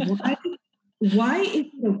 But why is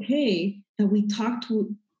it okay that we talk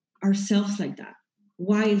to ourselves like that?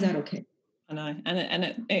 Why is that okay? I know.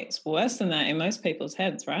 And it's worse than that in most people's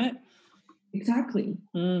heads, right? Exactly.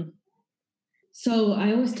 So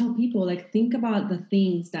I always tell people, think about the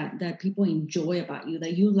things that people enjoy about you,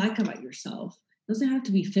 that you like about yourself. It doesn't have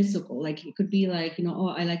to be physical. It could be oh,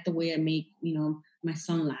 I like the way I make, my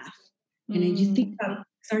son laugh. And then you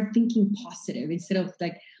start thinking positive, instead of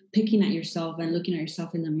picking at yourself and looking at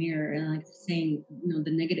yourself in the mirror and saying,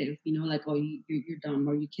 the negative, oh, you're dumb,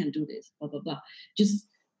 or you can't do this, blah, blah, blah. Just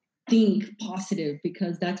think positive,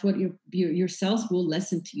 because that's what your cells will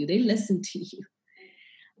listen to you. They listen to you.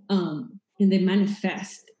 And they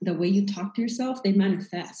manifest. The way you talk to yourself, they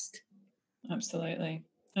manifest. Absolutely.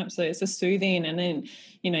 It's a soothing, and then,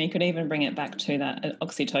 you could even bring it back to that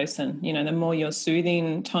oxytocin. The more you're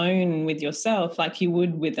soothing tone with yourself, like you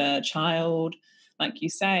would with a child, like you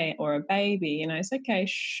say, or a baby, it's okay,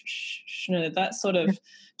 shh, shh, shh. That sort of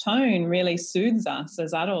tone really soothes us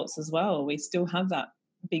as adults as well. We still have that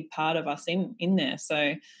big part of us in there.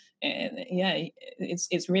 So yeah,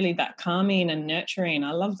 it's really that calming and nurturing.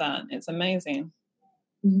 I love that. It's amazing.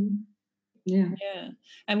 Mm-hmm. Yeah.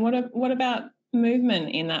 And what about movement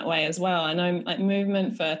in that way as well? I know, like,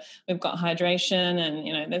 movement we've got hydration,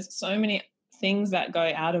 and there's so many things that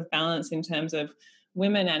go out of balance in terms of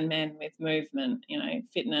women and men with movement,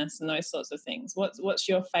 fitness and those sorts of things. What's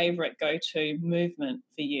your favorite go-to movement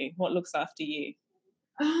for you? What looks after you?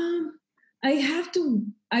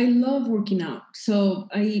 I love working out. So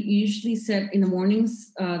I usually set in the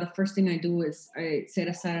mornings, the first thing I do is I set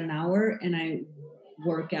aside an hour and I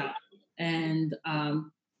work out. And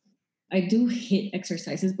I do HIIT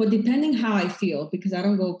exercises, but depending how I feel, because I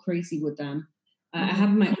don't go crazy with them. I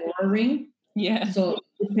have my Aura ring. Yeah. So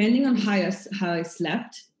depending on how I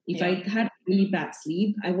slept, if I had really bad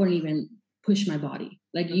sleep, I wouldn't even push my body.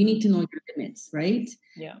 Like, you need to know your limits, right?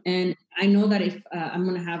 Yeah. And I know that if I'm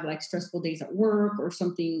going to have like stressful days at work or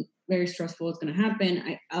something very stressful is going to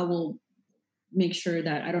happen, I will make sure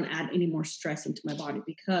that I don't add any more stress into my body,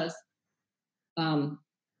 because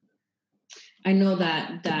I know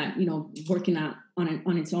that working out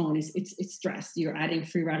on its own it's stress. You're adding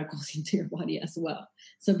free radicals into your body as well.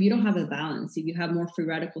 So if you don't have a balance, if you have more free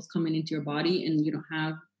radicals coming into your body and you don't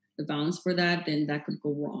have the balance for that, then that could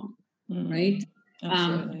go wrong, right?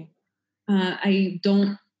 Absolutely.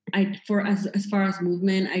 As far as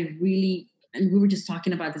movement, I really, and we were just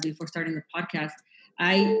talking about this before starting the podcast.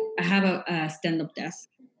 I have a stand-up desk.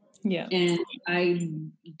 Yeah. And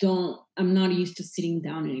I'm not used to sitting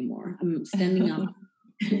down anymore. I'm standing up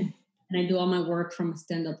and I do all my work from a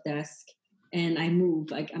stand-up desk, and I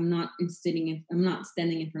move. Like, I'm not standing in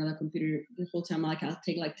front of the computer the whole time. Like, I'll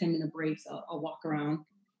take like 10-minute breaks. I'll walk around,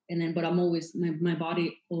 but I'm always, my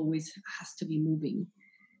body always has to be moving.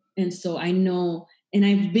 And so I know, and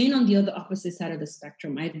I've been on the opposite side of the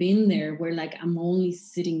spectrum. I've been there where like I'm only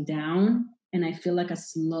sitting down and I feel like a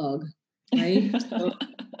slug, right? So,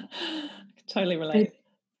 totally relate.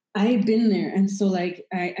 I've been there. And so like,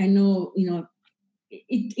 I know,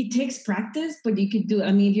 it takes practice, but you could do,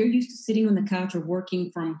 if you're used to sitting on the couch or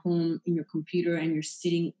working from home in your computer and you're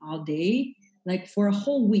sitting all day, like for a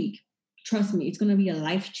whole week, trust me, it's going to be a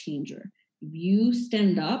life changer. If you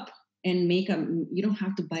stand up and you don't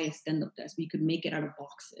have to buy a stand-up desk. You could make it out of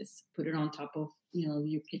boxes, put it on top of,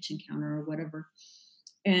 your kitchen counter or whatever.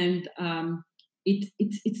 And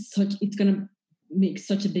it's going to make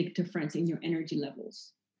such a big difference in your energy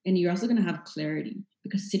levels. And you're also going to have clarity,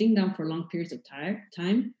 because sitting down for long periods of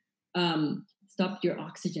time stop your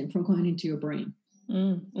oxygen from going into your brain.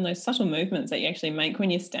 And those subtle movements that you actually make when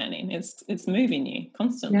you're standing, it's moving you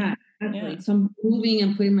constantly. Yeah, exactly. So I'm moving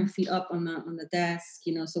and putting my feet up on the desk,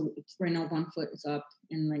 so it's right now one foot is up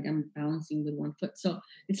and like I'm balancing with one foot. So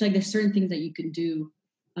it's like there's certain things that you can do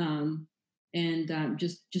and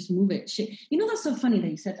just move it. That's so funny that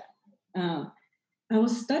you said that. I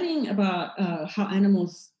was studying about how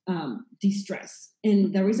animals de-stress.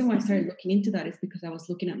 And the reason why I started looking into that is because I was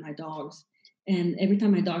looking at my dogs. And every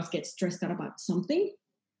time my dogs get stressed out about something,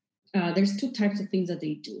 there's two types of things that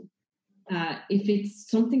they do. If it's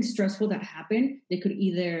something stressful that happened, they could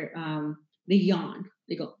either, they yawn.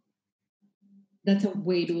 They go, that's a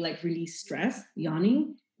way to like release stress,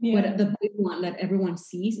 yawning. Yeah. But the big one that everyone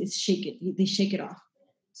sees is shake it. They shake it off.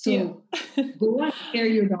 So go and scare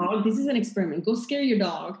your dog. This is an experiment. Go scare your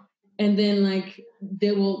dog. And then like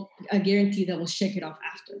I guarantee they will shake it off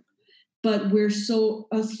after. But we're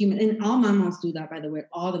us human, and all mammals do that, by the way,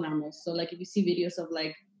 all the mammals. So like if you see videos of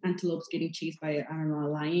like antelopes getting chased by, a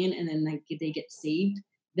lion, and then like if they get saved,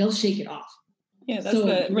 they'll shake it off. Yeah,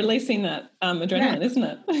 that's releasing that adrenaline, isn't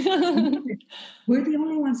it? We're the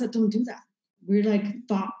only ones that don't do that. We're like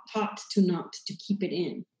taught to keep it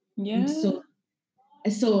in. Yeah.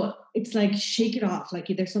 And so it's like shake it off.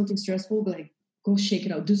 Like if there's something stressful, like go shake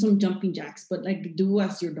it out. Do some jumping jacks, but like do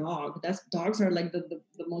as your dog. Dogs are like the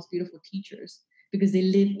most beautiful teachers, because they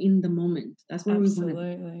live in the moment. That's what we want to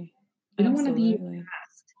be. We don't want to be in the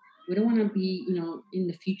past. We don't want to be, in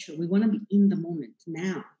the future. We want to be in the moment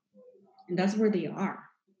now. And that's where they are.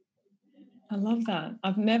 I love that.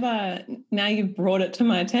 Now you've brought it to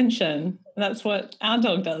my attention. That's what our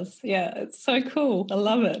dog does. Yeah, it's so cool. I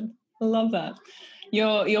love it. I love that.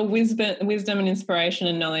 your wisdom and inspiration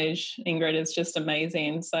and knowledge, Ingrid, is just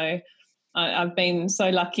amazing. So I've been so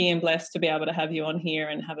lucky and blessed to be able to have you on here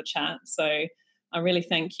and have a chat. So I really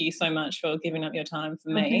thank you so much for giving up your time for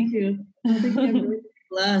me. Thank you. Thank you. I'm really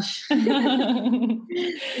blush. Thank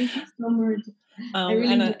you so much. I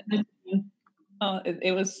really enjoyed it.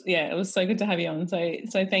 It was so good to have you on.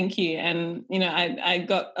 So thank you. And, you know, I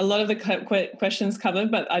got a lot of the questions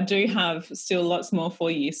covered, but I do have still lots more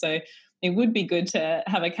for you. So it would be good to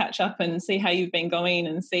have a catch up and see how you've been going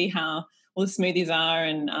and see how all the smoothies are.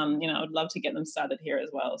 And, you know, I would love to get them started here as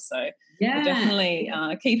well. So we'll definitely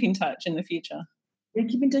keep in touch in the future. Yeah,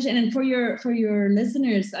 keep in touch. And for your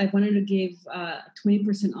listeners, I wanted to give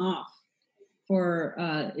 20% off for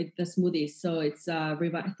the smoothies. So it's I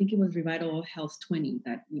think it was Revital Health 20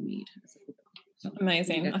 that we made. So,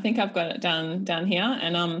 amazing. I think I've got it down here.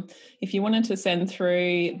 And if you wanted to send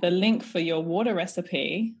through the link for your water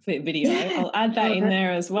recipe video, I'll add that in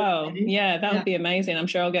there as well. Amazing. Yeah, that would be amazing. I'm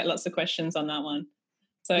sure I'll get lots of questions on that one.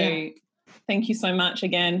 So thank you so much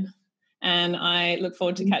again. And I look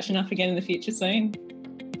forward to catching up again in the future soon.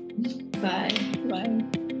 Bye. Bye.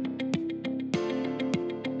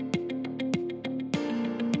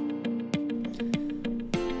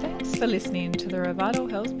 Thanks for listening to the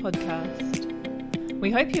Revital Health Podcast.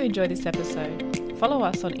 We hope you enjoyed this episode. Follow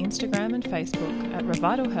us on Instagram and Facebook at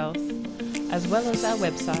Revital Health, as well as our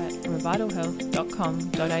website,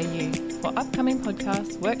 revitalhealth.com.au, for upcoming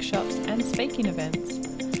podcasts, workshops and speaking events.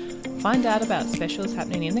 Find out about specials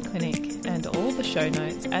happening in the clinic and all the show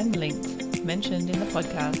notes and links mentioned in the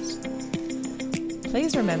podcast.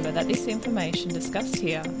 Please remember that this information discussed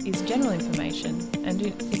here is general information and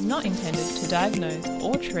is not intended to diagnose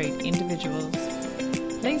or treat individuals.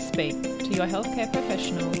 Please speak to your healthcare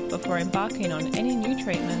professional before embarking on any new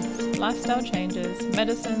treatments, lifestyle changes,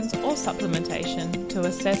 medicines or supplementation to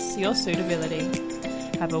assess your suitability.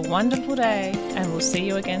 Have a wonderful day and we'll see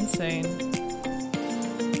you again soon.